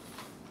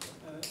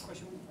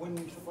 Question: when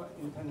you talk about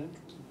independent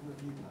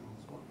review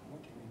panels,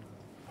 what do you mean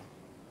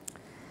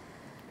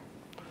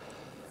by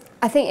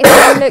that? I think if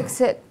one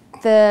looks at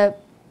the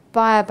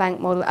biobank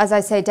model, as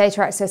I say,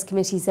 data access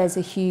committees, there's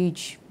a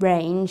huge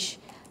range.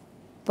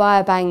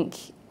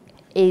 Biobank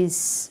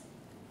is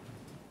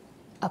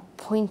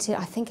appointed,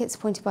 I think it's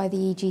appointed by the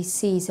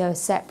EGC, so a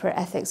separate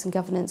Ethics and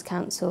Governance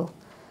Council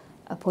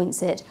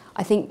appoints it.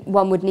 I think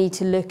one would need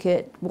to look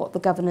at what the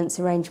governance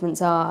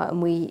arrangements are,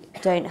 and we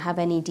don't have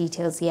any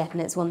details yet,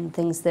 and it's one of the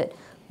things that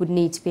would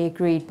need to be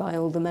agreed by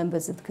all the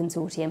members of the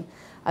consortium.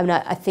 I mean,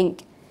 I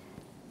think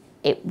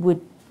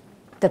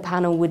the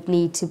panel would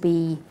need to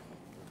be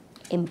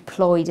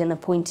employed and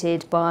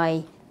appointed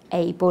by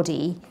a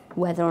body,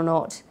 whether or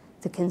not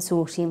the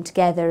consortium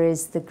together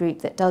is the group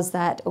that does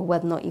that, or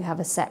whether or not you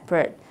have a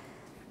separate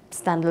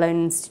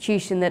standalone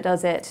institution that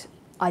does it.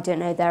 I don't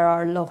know. There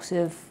are a lot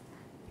of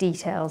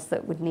details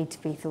that would need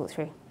to be thought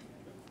through.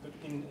 But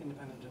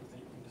independent of the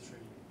industry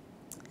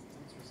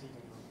that's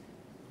receiving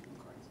your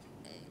request?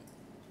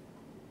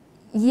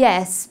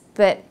 Yes,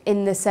 but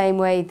in the same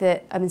way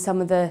that, I mean, some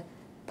of the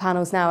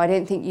panels now, I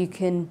don't think you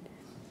can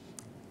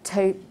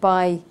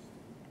by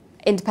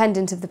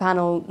independent of the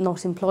panel,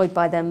 not employed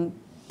by them,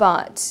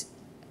 but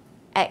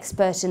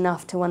expert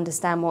enough to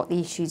understand what the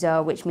issues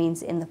are, which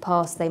means in the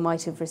past they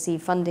might have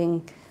received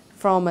funding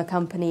from a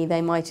company,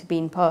 they might have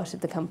been part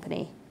of the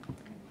company.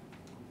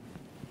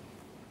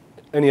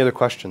 Any other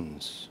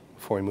questions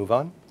before we move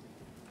on?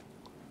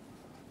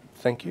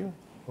 Thank you.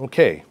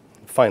 Okay,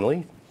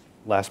 finally,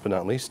 last but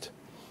not least,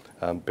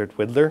 Bert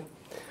Widler,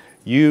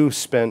 you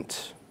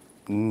spent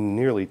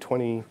nearly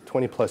 20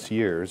 plus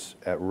years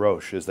at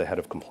Roche as the head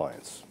of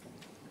compliance.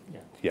 Yeah.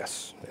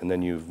 Yes, and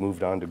then you've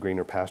moved on to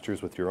greener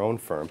pastures with your own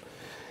firm.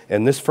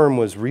 And this firm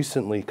was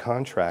recently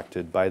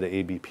contracted by the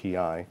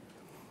ABPI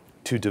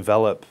to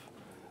develop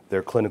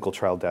their clinical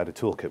trial data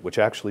toolkit, which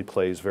actually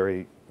plays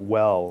very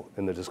well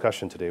in the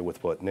discussion today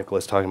with what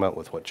Nicola's talking about,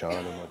 with what John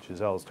and what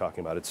Gisèle is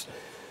talking about.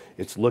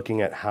 It's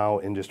looking at how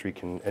industry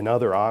can,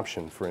 another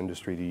option for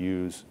industry to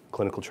use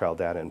clinical trial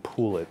data and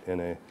pool it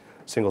in a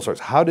single source.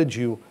 How did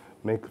you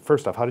make,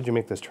 first off, how did you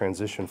make this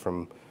transition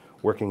from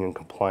working in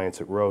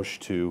compliance at Roche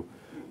to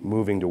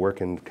moving to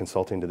work in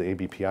consulting to the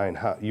ABPI, and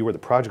how you were the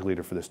project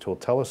leader for this tool?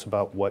 Tell us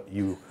about what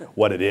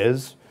it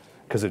is,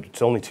 because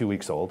it's only 2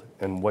 weeks old,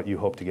 and what you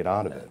hope to get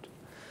out of it.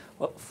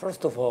 Well,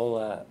 first of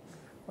all,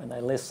 when I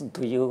listen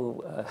to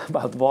you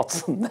about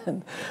Watson,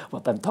 then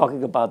what I'm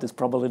talking about is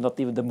probably not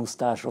even the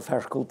moustache of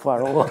Hercule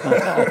Poirot.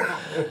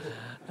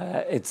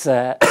 It's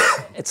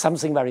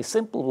something very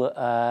simple,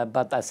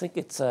 but I think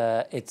it's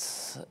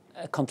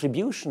a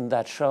contribution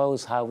that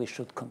shows how we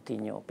should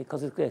continue,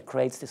 because it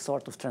creates this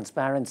sort of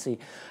transparency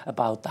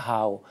about the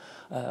how.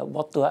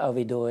 What are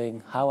we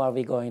doing? How are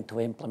we going to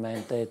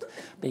implement it?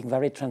 Being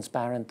very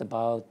transparent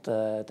about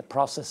the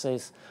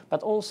processes,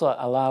 but also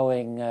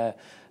allowing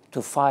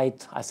to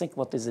fight, I think,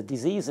 what is a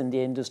disease in the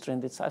industry,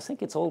 and I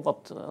think it's all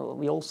what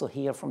we also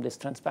hear from this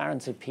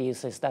transparency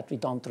piece, is that we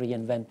don't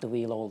reinvent the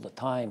wheel all the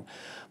time,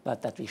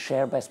 but that we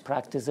share best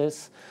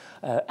practices,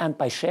 and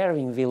by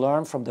sharing we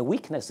learn from the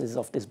weaknesses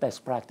of this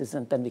best practice,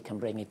 and then we can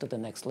bring it to the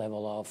next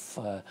level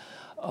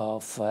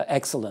of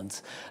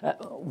excellence.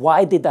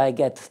 Why did I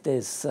get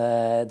this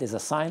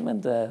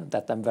assignment?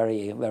 That I'm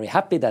very, very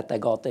happy that I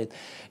got it,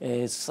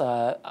 is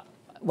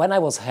when I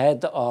was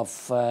head of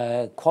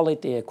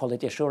quality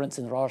assurance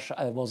in Roche,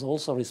 I was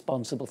also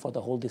responsible for the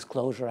whole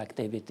disclosure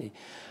activity.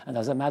 And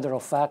as a matter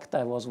of fact,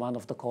 I was one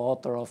of the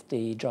co-authors of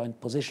the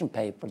joint position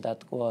paper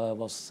that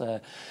was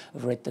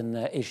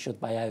issued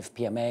by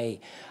EFPIA.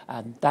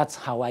 And that's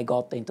how I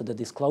got into the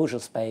disclosure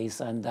space,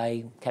 and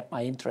I kept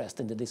my interest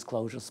in the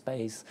disclosure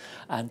space.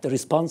 And the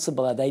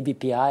responsible at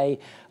ABPI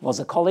was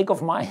a colleague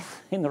of mine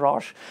in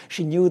Roche.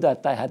 She knew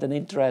that I had an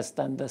interest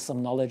and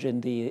some knowledge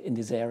in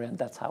this area, and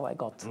that's how I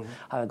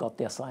got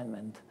the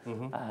assignment.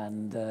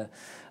 And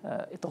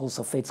it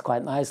also fits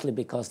quite nicely,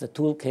 because the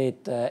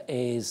toolkit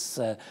is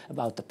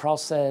about the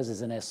process,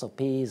 is an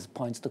SOP, is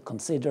points to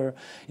consider,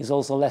 is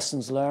also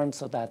lessons learned,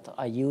 so that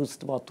I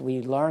used what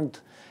we learned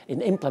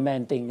in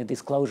implementing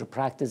disclosure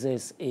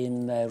practices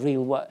in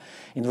real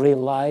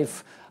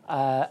life,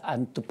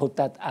 and to put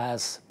that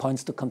as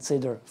points to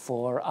consider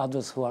for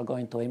others who are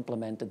going to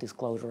implement the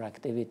disclosure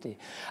activity.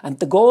 And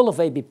the goal of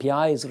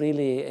ABPI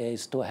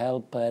is to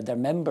help their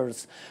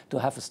members to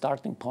have a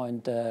starting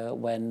point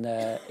when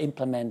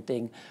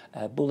implementing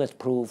a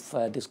bulletproof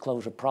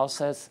disclosure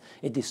process.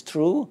 It is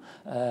true,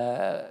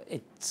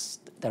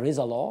 there is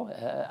a law,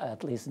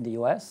 at least in the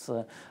US,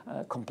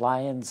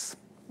 compliance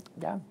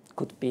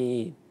could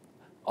be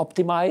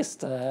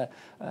optimized.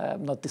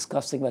 I'm not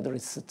discussing whether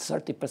it's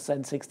 30%,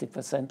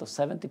 60%, or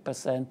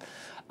 70%.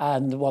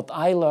 And what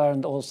I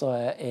learned also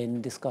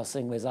in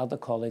discussing with other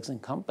colleagues in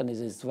companies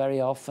is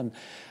very often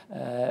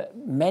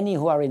many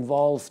who are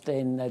involved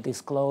in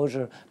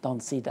disclosure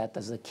don't see that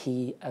as a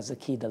key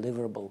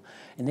deliverable.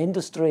 In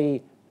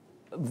industry,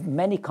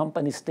 many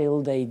companies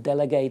still, they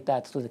delegate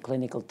that to the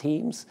clinical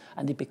teams,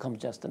 and it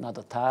becomes just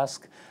another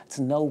task. It's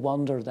no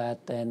wonder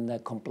that then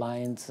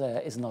compliance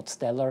is not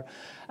stellar.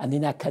 And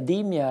in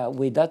academia,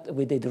 we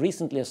did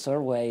recently a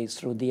survey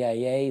through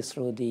DIA,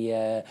 through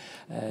the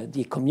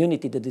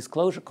community, the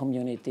disclosure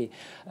community.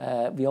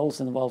 We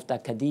also involved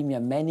academia.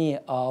 Many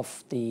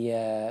of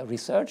the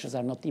researchers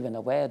are not even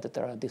aware that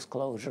there are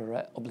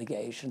disclosure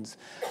obligations.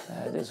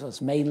 This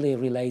was mainly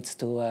relates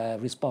to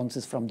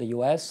responses from the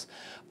US,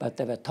 but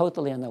they were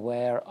totally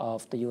unaware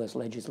of the US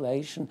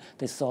legislation.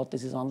 They thought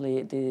this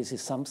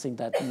is something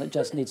that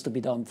just needs to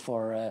be done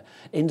for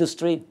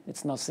industry.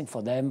 It's nothing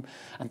for them.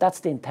 And that's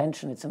the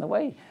intention. It's in a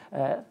way,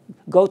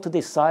 go to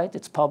this site.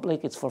 It's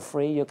public. It's for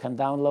free. You can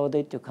download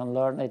it. You can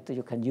learn it.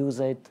 You can use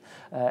it.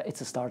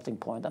 It's a starting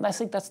point. And I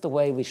think that's the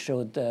way we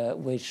should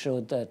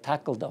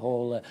tackle the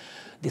whole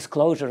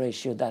disclosure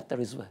issue, that there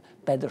is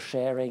better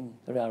sharing,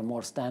 there are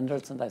more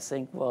standards, and I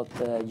think what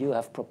you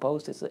have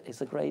proposed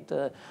is a great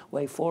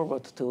way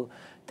forward to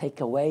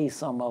take away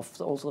some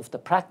of also of the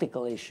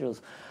practical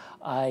issues.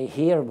 I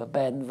hear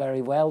Ben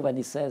very well when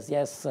he says,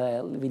 yes,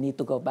 we need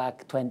to go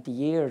back 20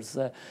 years.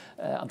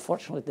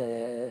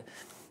 Unfortunately,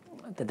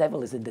 the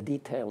devil is in the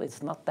detail.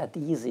 It's not that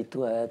easy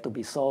to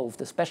be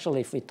solved,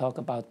 especially if we talk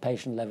about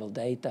patient-level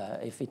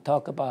data. If we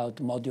talk about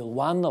module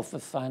 1 of a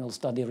final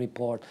study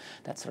report,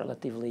 that's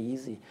relatively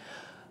easy.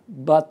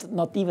 But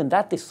not even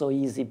that is so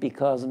easy,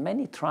 because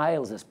many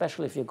trials,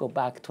 especially if you go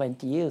back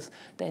 20 years,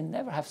 they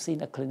never have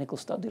seen a clinical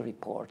study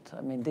report.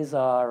 I mean, these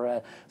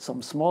are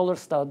some smaller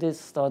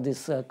studies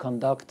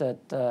conducted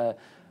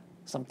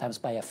sometimes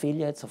by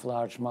affiliates of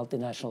large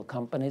multinational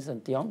companies,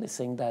 and the only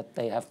thing that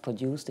they have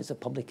produced is a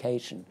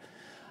publication.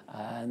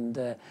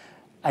 And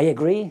I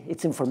agree,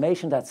 it's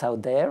information that's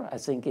out there. I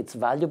think it's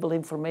valuable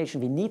information.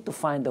 We need to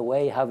find a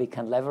way how we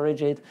can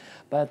leverage it,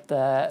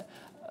 but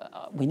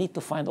we need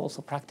to find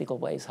also practical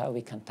ways how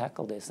we can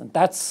tackle this. And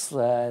that's,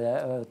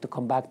 to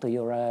come back to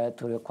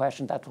your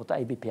question, that's what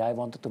ABPI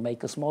wanted to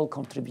make a small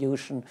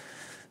contribution.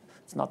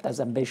 It's not as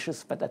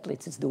ambitious, but at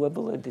least it's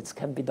doable, and it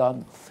can be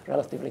done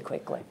relatively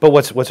quickly. But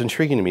what's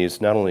intriguing to me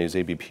is not only has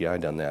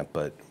ABPI done that,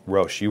 but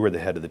Roche, you were the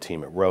head of the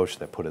team at Roche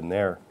that put in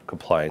their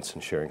compliance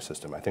and sharing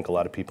system. I think a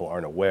lot of people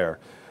aren't aware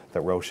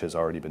that Roche has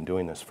already been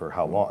doing this for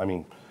how long? I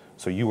mean,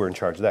 so you were in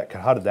charge of that.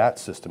 How did that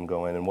system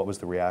go in, and what was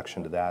the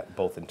reaction to that,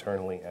 both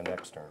internally and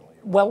externally?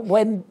 Well,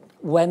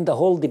 when the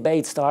whole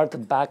debate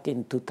started back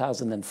in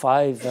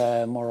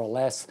 2005, more or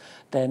less,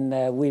 then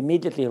we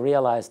immediately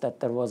realized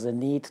that there was a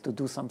need to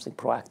do something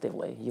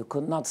proactively. You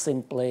could not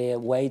simply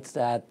wait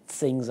that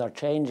things are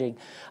changing.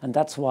 And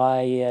that's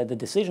why the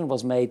decision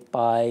was made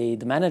by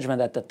the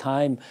management at the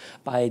time,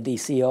 by the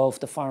CEO of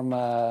the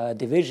pharma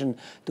division,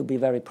 to be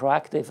very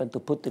proactive and to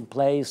put in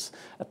place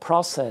a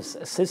process,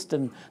 a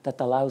system that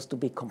allows to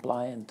be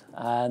compliant.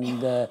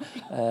 And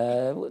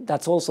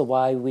that's also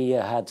why we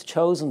had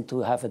chosen to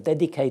have a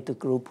dedicated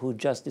group who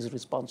just is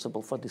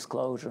responsible for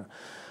disclosure.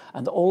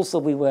 And also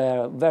we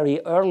were very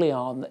early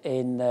on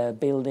in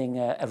building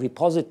a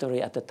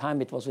repository. At the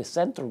time it was with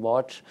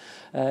CenterWatch,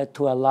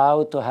 to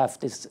allow to have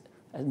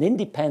an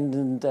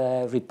independent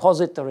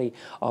repository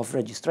of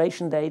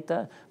registration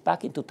data.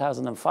 Back in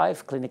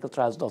 2005,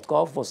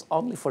 clinicaltrials.gov was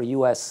only for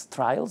US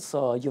trials,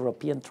 so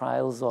European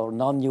trials or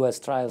non-US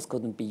trials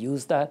couldn't be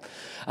used at.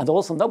 And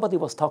also nobody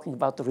was talking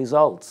about the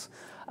results.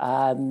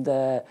 And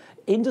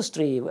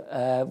industry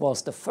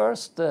was the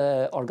first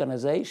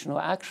organization who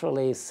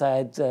actually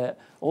said,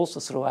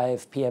 also through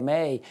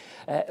EFPIA,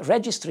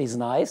 registry is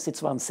nice,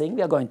 it's one thing,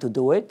 we are going to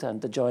do it,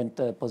 and the joint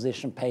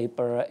position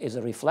paper is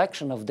a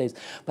reflection of this,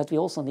 but we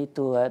also need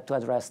to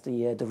address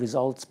the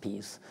results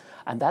piece.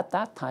 And at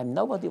that time,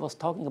 nobody was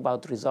talking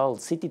about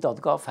results.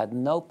 Citi.gov had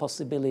no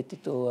possibility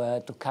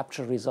to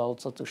capture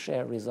results or to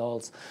share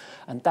results.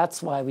 And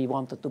that's why we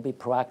wanted to be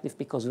proactive,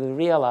 because we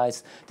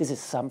realized this is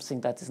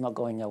something that is not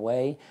going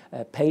away.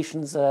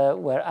 Patients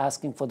were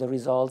asking for the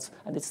results,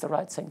 and it's the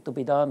right thing to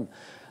be done.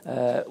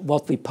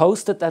 What we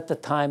posted at the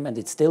time, and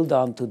it's still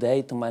done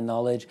today, to my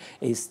knowledge,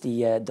 is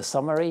the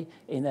summary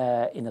in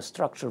a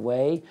structured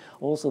way.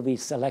 Also, we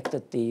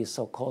selected the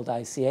so-called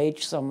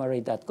ICH summary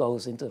that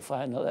goes into the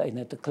final,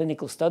 into the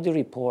clinical study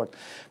report,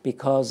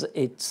 because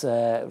it's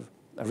a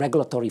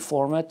regulatory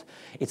format.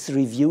 It's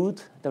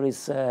reviewed. There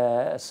is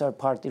a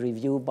third-party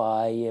review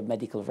by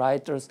medical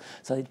writers,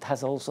 so it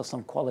has also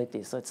some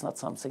quality. So it's not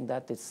something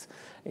that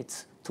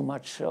it's too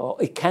much, or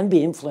it can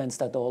be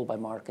influenced at all by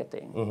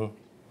marketing. Mm-hmm.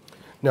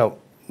 Now,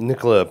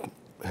 Nicola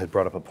had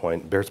brought up a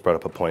point, Bert's brought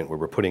up a point where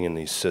we're putting in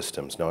these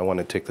systems. Now, I want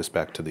to take this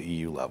back to the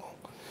EU level.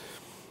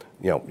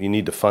 You know, you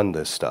need to fund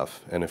this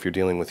stuff, and if you're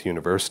dealing with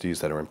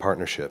universities that are in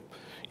partnership,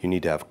 you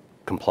need to have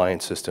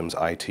compliance systems,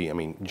 IT. I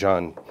mean,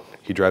 John,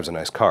 he drives a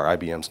nice car.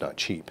 IBM's not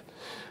cheap.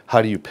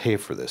 how do you pay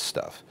for this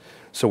stuff?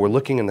 So we're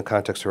looking in the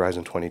context of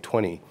Horizon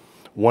 2020.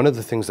 One of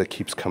the things that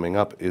keeps coming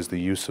up is the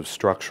use of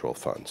structural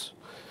funds.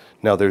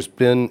 Now, there's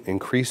been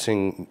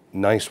increasing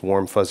nice,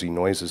 warm, fuzzy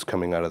noises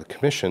coming out of the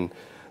Commission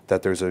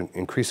that there's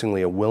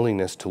increasingly a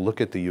willingness to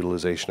look at the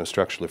utilization of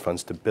structural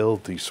funds to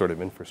build these sort of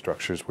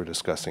infrastructures we're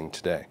discussing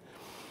today.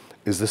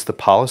 Is this the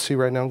policy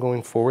right now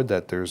going forward,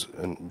 that there's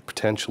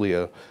potentially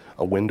a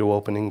window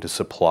opening to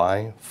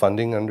supply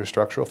funding under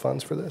structural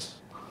funds for this?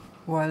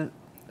 Well,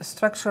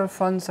 structural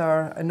funds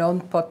are a known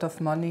pot of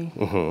money,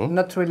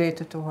 not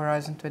related to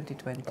Horizon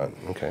 2020.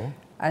 Okay.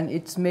 And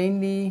it's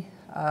mainly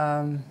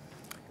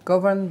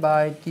governed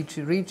by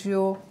DG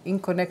Regio in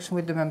connection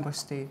with the member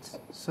states.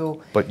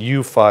 So, but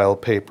you file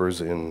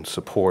papers in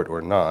support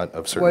or not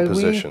of certain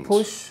positions.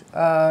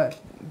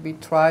 We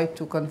try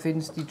to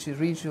convince DG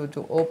Regio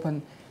to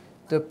open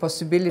the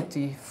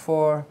possibility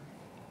for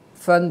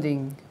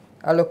funding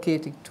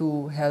allocated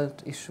to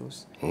health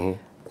issues.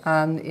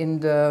 And in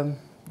the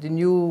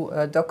new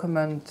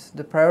document,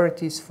 the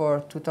priorities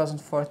for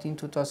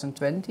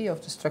 2014-2020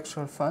 of the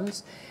structural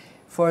funds,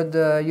 for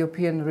the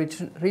European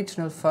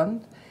Regional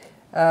Fund,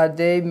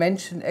 they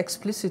mention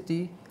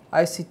explicitly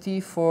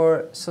ICT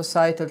for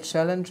societal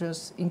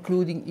challenges,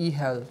 including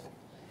e-health.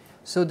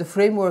 So the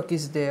framework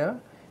is there,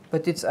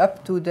 but it's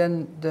up to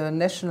then the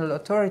national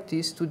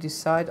authorities to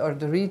decide, or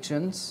the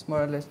regions,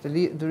 more or less the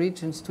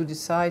regions, to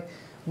decide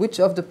which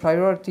of the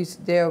priorities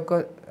they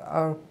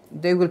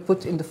will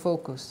put in the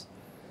focus.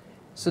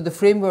 So the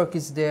framework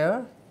is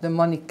there. The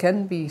money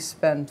can be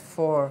spent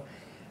for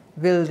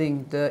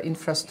building the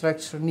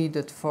infrastructure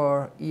needed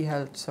for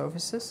e-health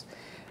services,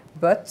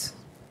 but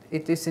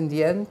it is in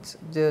the end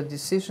the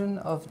decision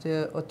of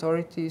the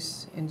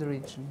authorities in the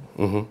region.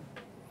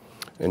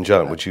 And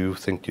John, do you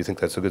think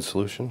that's a good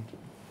solution?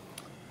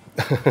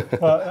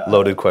 Well,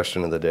 loaded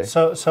question of the day.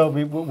 So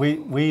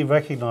we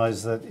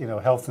recognise that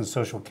health and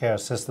social care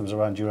systems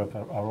around Europe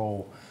are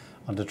all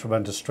under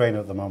tremendous strain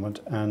at the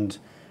moment, and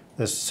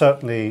there's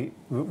certainly,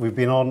 we've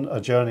been on a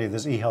journey,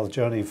 this e-health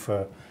journey,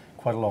 for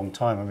quite a long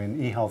time. I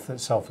mean, e-health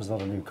itself is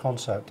not a new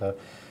concept.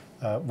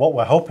 What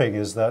we're hoping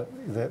is that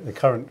the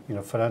current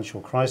financial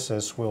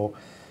crisis will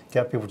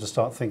get people to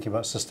start thinking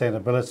about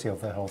sustainability of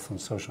their health and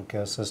social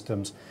care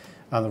systems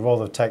and the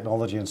role of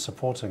technology in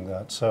supporting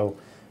that. So,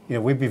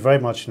 we'd be very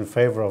much in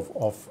favour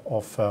of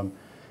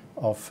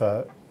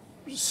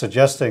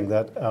suggesting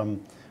that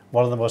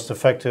one of the most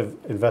effective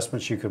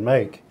investments you can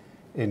make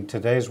in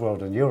today's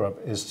world in Europe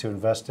is to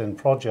invest in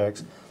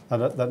projects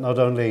that not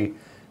only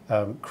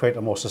create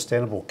a more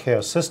sustainable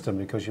care system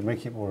because you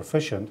make it more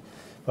efficient,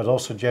 but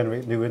also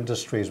generate new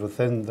industries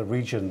within the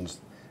regions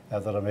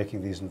that are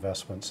making these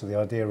investments. So the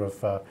idea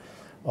of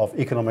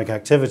economic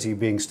activity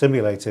being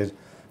stimulated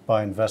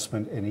by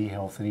investment in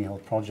e-health and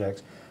e-health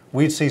projects.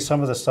 We'd see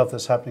some of the stuff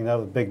that's happening now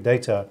with big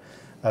data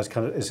as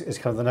is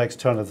kind of the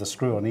next turn of the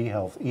screw on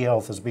e-health.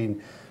 E-health has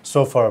been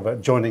so far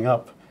about joining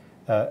up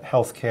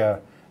healthcare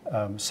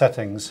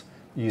settings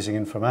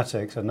using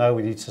informatics, and now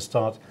we need to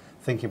start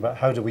thinking about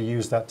how do we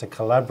use that to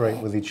collaborate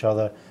with each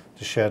other,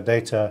 to share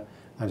data,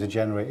 and to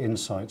generate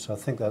insights. So I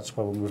think that's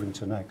where we're moving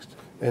to next.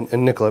 And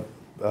Nicola,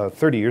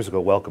 30 years ago,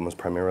 Wellcome was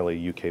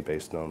primarily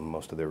UK-based on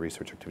most of their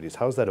research activities.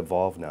 How has that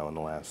evolved now in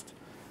the last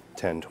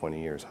 10,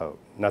 20 years?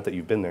 Not that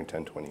you've been there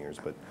 10, 20 years,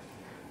 but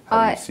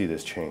how do you see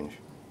this change?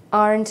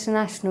 Our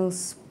international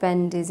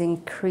spend is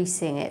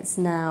increasing. It's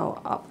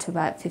now up to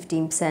about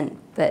 15%,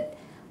 but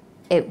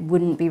it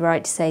wouldn't be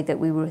right to say that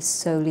we were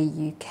solely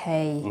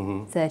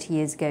UK 30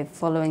 years ago.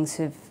 Following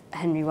sort of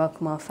Henry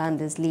Wellcome, our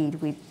founder's lead,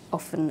 we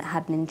often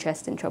had an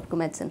interest in tropical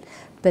medicine,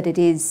 but it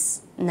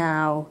is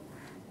now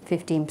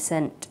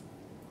 15%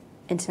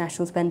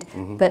 international spend,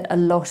 but a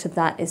lot of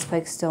that is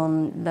focused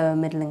on lower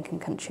middle income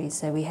countries.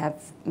 So we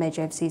have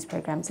major overseas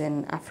programs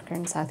in Africa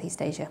and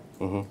Southeast Asia.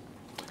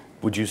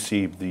 Would you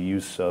see the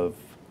use of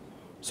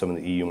some of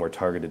the EU more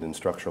targeted in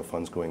structural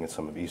funds going at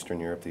some of Eastern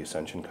Europe, the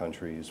Ascension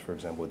countries, for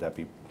example?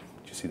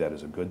 Would you see that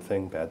as a good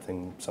thing, bad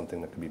thing,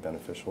 something that could be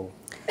beneficial?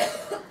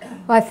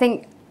 Well, I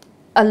think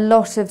a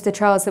lot of the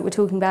trials that we're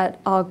talking about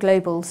are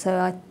global, so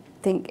I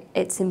think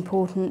it's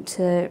important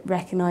to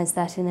recognise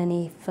that in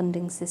any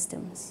funding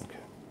systems. Okay.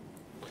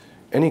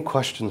 Any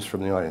questions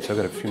from the audience? I've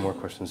got a few more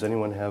questions.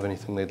 Anyone have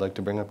anything they'd like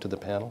to bring up to the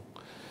panel?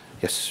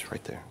 Yes,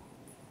 right there.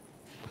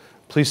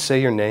 Please say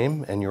your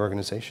name and your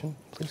organization,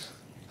 please.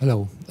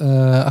 Hello,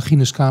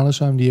 Agines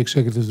Kalis. I'm the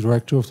Executive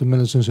Director of the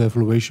Medicines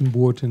Evaluation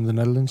Board in the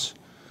Netherlands.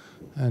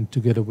 And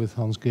together with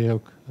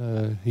Hans-Georg,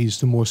 he's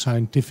the more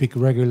scientific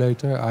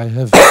regulator. I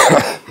have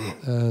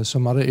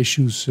some other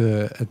issues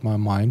at my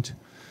mind.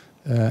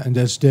 And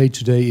that's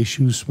day-to-day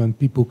issues when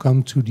people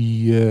come to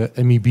the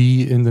MEB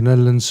in the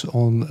Netherlands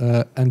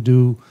and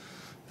do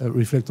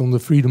reflect on the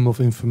Freedom of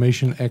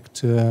Information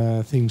Act,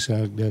 things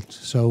like that.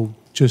 So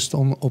just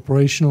on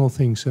operational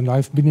things. And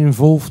I've been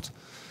involved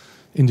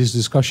in this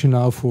discussion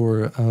now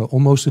for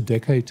almost a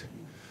decade.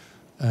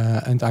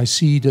 And I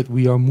see that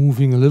we are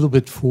moving a little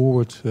bit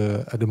forward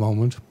at the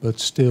moment, but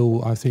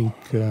still I think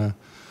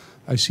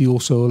I see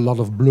also a lot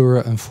of blur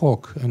and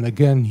fog. And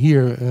again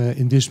here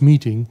in this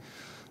meeting,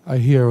 I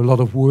hear a lot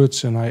of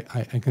words, and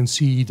I can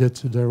see that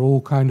there are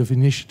all kind of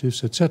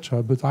initiatives,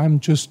 etc. But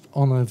I'm just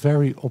on a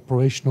very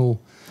operational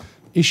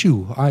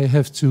issue. I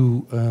have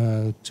to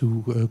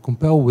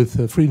compel with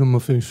the Freedom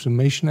of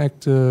Information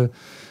Act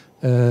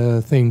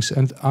things,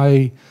 and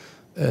I,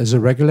 as a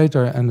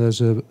regulator and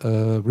as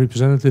a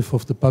representative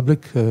of the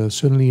public,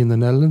 certainly in the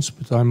Netherlands,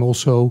 but I'm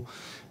also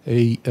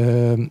a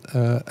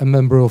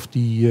member of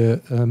the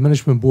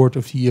management board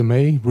of the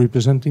EMA,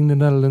 representing the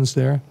Netherlands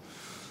there.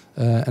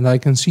 And I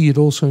can see it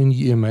also in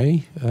the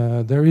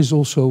EMA. There is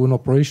also an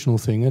operational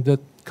thing, and that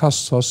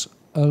costs us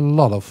a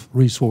lot of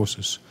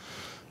resources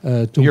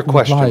to Your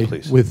comply question,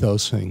 please. with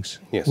those things.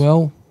 Yes.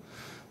 Well,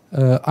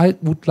 I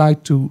would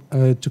like to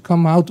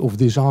come out of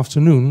this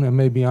afternoon, and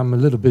maybe I'm a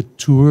little bit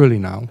too early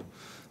now,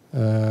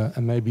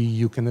 and maybe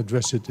you can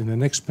address it in the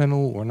next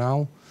panel or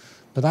now.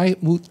 But I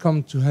would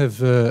come to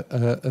have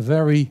a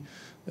very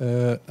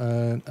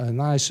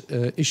nice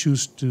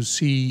issues to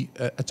see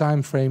a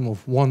time frame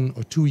of 1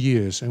 or 2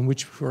 years in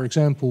which, for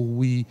example,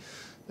 we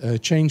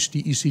change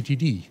the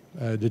ECTD,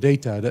 the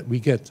data that we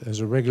get as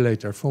a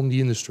regulator from the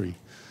industry,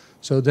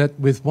 so that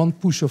with one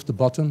push of the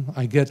button,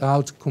 I get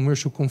out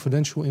commercial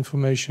confidential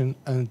information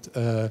and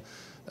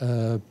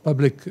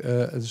public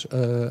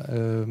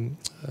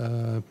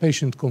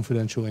patient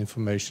confidential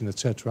information,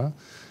 etc.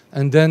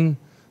 And then,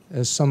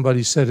 as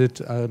somebody said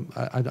it,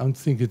 I don't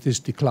think it is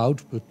the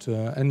cloud, but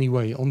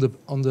anyway, on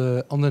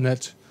the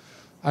net,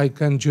 I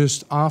can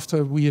just,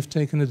 after we have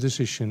taken a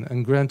decision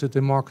and granted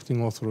a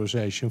marketing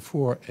authorization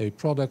for a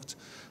product,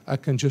 I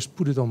can just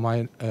put it on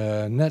my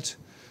net,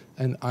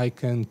 and I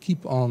can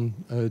keep on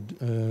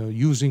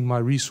using my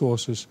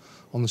resources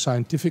on the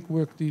scientific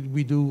work that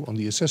we do, on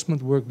the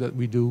assessment work that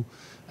we do,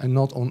 and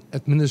not on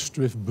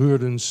administrative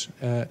burdens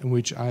in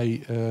which I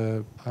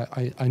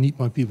need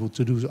my people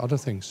to do other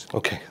things.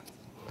 Okay.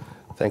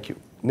 Thank you.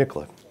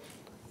 Nicola,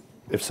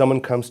 if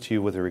someone comes to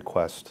you with a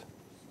request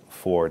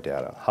for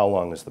data, how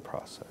long is the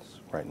process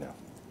right now?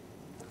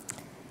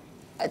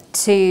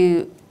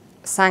 To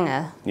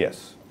Sanger,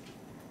 Yes.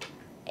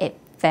 it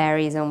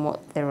varies on what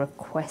the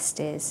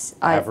request is.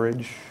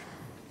 Average?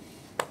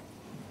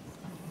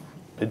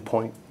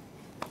 Midpoint?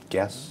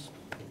 Guess?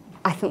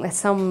 I think there's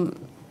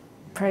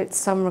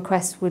some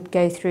requests would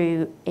go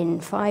through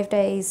in 5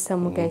 days,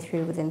 some will go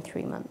through within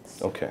 3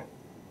 months. Okay.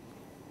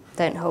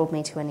 Don't hold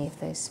me to any of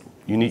those.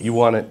 You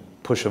want it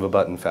push of a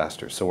button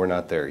faster, so we're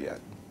not there yet.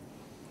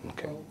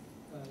 Okay.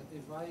 Well,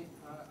 if I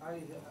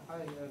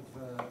have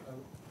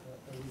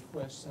a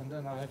request, and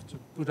then I have to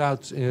put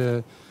out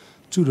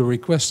to the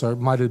requester,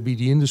 might it be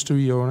the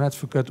industry or an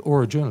advocate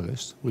or a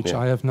journalist, which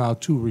I have now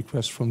 2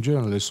 requests from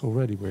journalists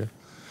already where.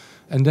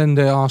 And then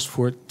they ask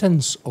for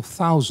tens of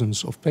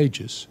thousands of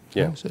pages.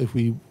 Yeah. So if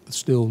we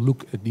still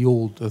look at the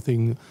old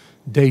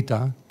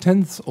data,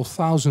 tens of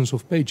thousands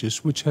of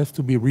pages which have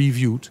to be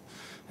reviewed.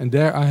 And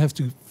there I have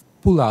to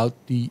pull out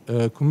the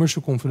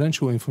commercial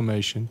confidential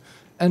information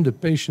and the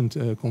patient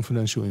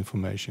confidential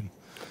information.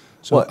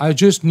 So Well, I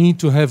just need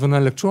to have an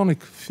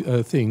electronic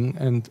thing,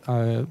 and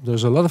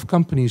there's a lot of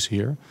companies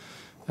here.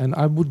 And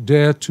I would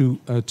dare to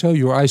tell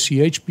your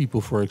ICH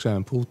people, for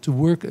example, to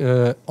work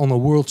on a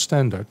world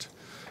standard.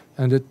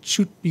 And it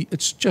should be,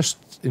 it's just,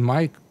 in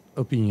my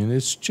opinion,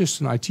 it's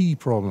just an IT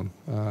problem.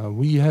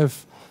 We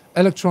have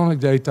electronic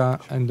data,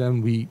 and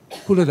then we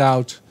pull it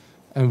out,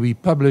 and we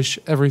publish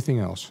everything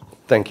else.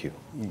 Thank you.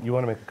 You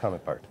want to make a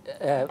comment, Bart?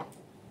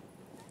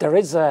 There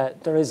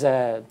is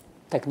a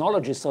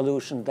technology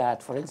solution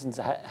that, for instance,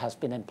 has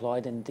been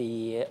employed in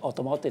the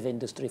automotive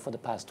industry for the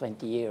past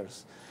 20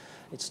 years.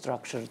 It's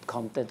structured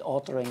content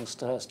authoring,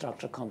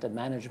 structured content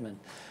management.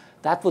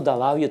 That would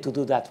allow you to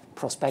do that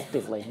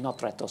prospectively,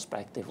 not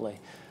retrospectively.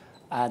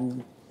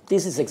 And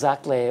this is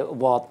exactly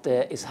what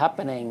is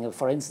happening.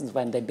 For instance,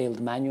 when they build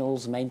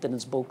manuals,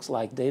 maintenance books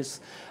like this,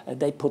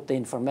 they put the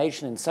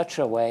information in such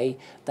a way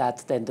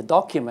that then the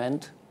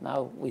document,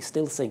 now we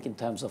still think in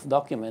terms of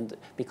document,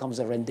 becomes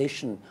a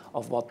rendition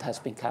of what has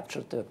been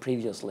captured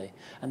previously.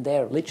 And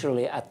there,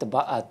 literally at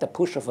the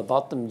push of a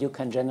button, you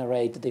can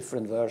generate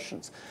different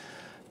versions.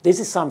 This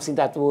is something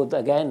that would,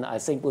 again, I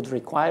think would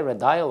require a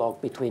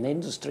dialogue between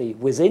industry,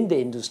 within the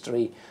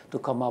industry, to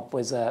come up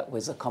with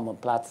a common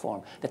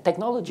platform. The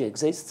technology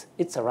exists.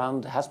 It's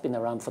around, has been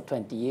around for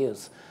 20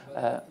 years.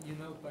 You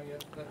know,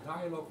 that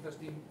dialogue has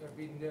been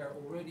there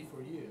already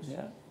for years.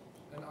 Yeah.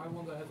 And I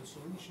want to have a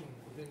solution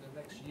within the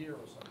next year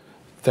or something.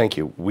 Thank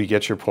you. We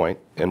get your point,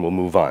 and we'll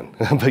move on.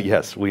 But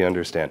yes, we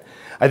understand.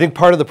 I think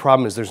part of the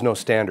problem is there's no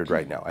standard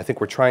right now. I think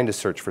we're trying to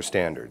search for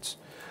standards.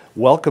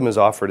 Wellcome has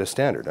offered a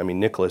standard. I mean,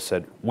 Nicola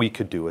said we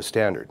could do a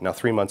standard. Now,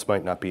 3 months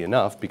might not be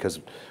enough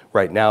because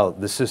right now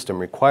the system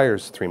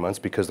requires 3 months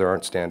because there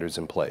aren't standards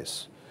in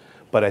place.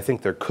 But I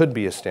think there could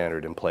be a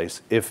standard in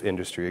place if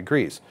industry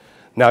agrees.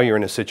 Now you're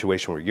in a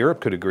situation where Europe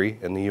could agree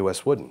and the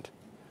US wouldn't,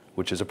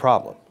 which is a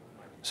problem.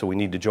 So we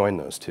need to join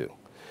those two.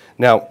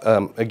 Now,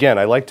 again,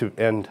 I like to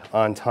end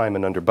on time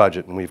and under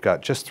budget, and we've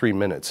got just 3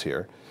 minutes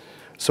here.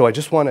 So I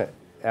just want to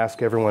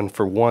ask everyone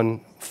for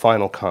one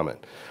final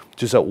comment.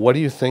 Gisèle, what do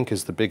you think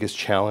is the biggest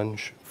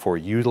challenge for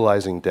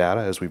utilizing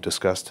data as we've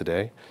discussed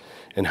today,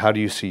 and how do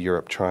you see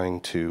Europe trying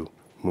to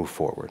move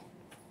forward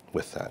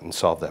with that and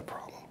solve that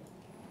problem?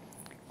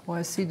 Well,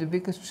 I see the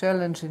biggest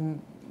challenge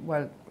in,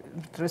 well,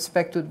 with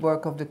respect to the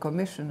work of the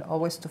Commission,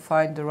 always to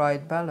find the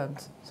right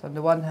balance. So on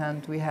the one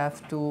hand, we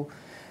have to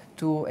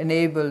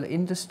enable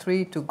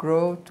industry to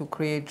grow, to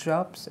create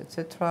jobs,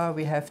 etc.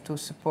 We have to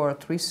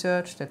support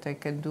research that they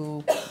can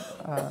do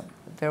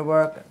their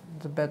work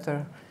the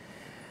better,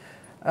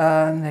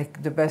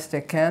 like the best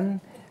they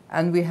can.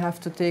 And we have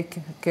to take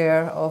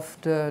care of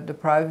the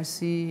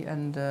privacy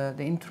and the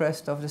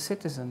interest of the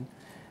citizen.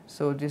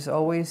 So there's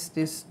always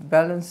this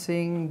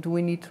balancing. Do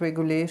we need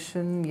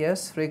regulation?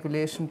 Yes,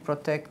 regulation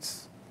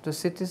protects the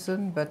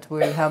citizen, but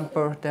will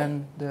hamper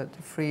then the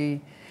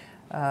free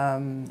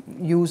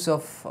use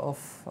of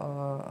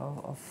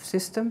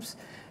systems.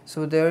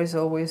 So there is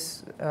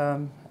always a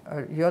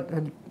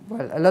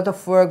lot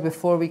of work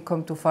before we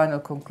come to final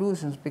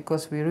conclusions,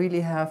 because we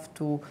really have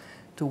to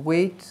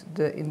weight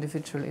the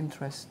individual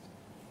interest,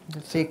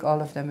 to take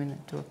all of them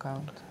into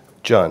account.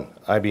 John,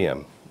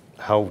 IBM,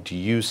 how do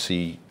you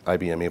see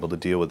IBM able to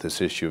deal with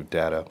this issue of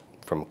data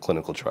from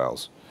clinical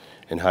trials?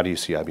 And how do you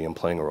see IBM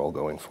playing a role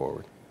going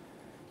forward?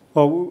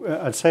 Well,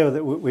 I'd say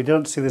that we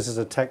don't see this as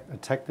a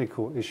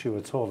technical issue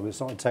at all.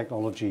 It's not a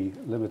technology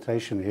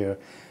limitation here.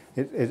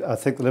 I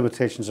think the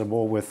limitations are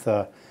more with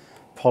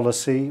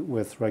policy,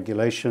 with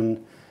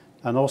regulation,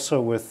 and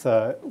also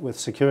with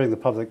securing the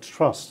public's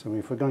trust. I mean,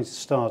 if we're going to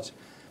start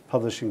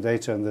publishing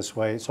data in this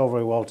way, it's all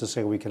very well to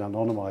say we can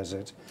anonymize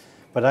it,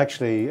 but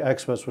actually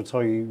experts will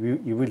tell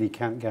you you really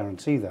can't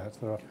guarantee that.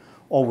 There are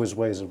always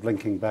ways of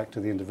linking back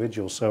to the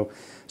individual. So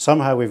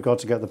somehow we've got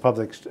to get the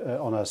public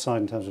on our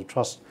side in terms of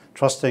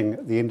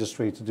trusting the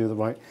industry to do the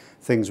right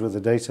things with the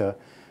data.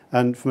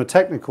 And from a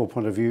technical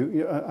point of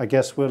view, I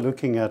guess we're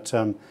looking at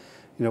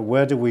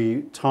where do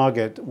we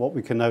target what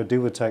we can now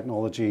do with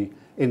technology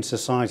in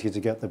society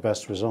to get the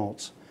best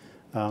results,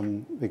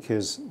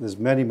 because there's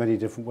many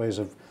different ways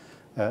of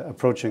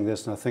approaching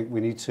this, and I think we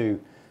need to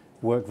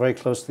work very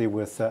closely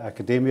with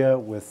academia,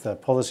 with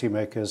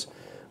policymakers,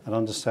 and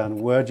understand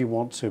where do you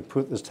want to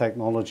put this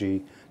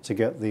technology to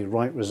get the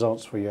right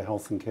results for your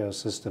health and care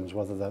systems,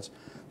 whether that's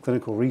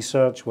clinical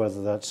research,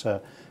 whether that's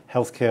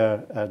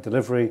healthcare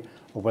delivery,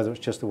 or whether it's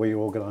just the way you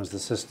organize the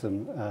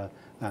system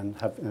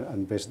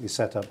and basically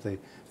set up the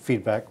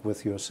feedback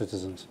with your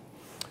citizens.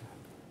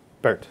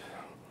 Bert,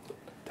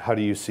 how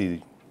do you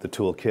see the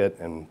toolkit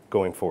and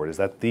going forward? Is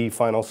that the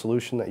final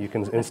solution that you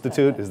can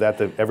institute? Is that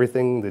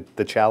everything,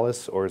 the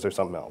chalice, or is there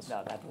something else?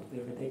 No, that would be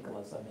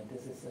ridiculous. I mean,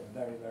 this is a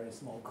very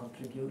small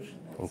contribution.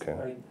 It's okay. A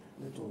very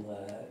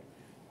little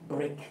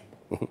brick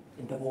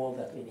in the wall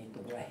that we need to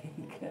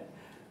break.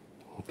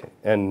 Okay.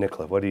 And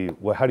Nicola,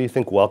 how do you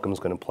think Wellcome is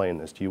going to play in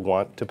this? Do you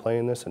want to play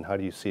in this, and how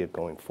do you see it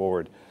going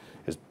forward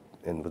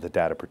with the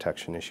data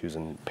protection issues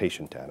and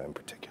patient data in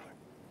particular?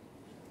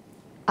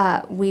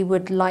 We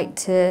would like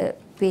to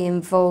be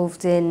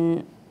involved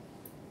in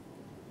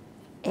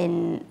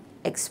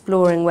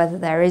exploring whether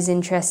there is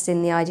interest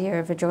in the idea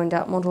of a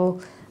joined-up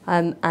model,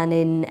 and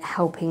in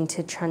helping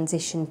to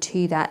transition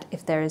to that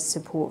if there is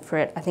support for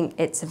it. I think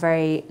it's a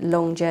very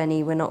long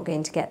journey. We're not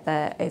going to get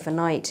there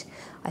overnight.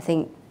 I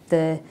think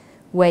the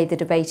way the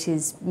debate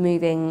is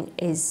moving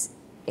is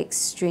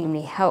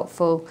extremely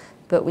helpful,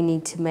 but we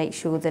need to make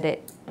sure that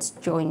it's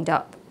joined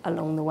up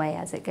along the way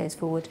as it goes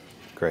forward.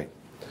 Great.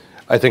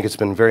 I think it's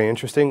been very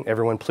interesting.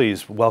 Everyone,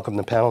 please welcome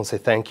the panel and say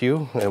thank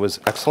you. It was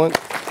excellent.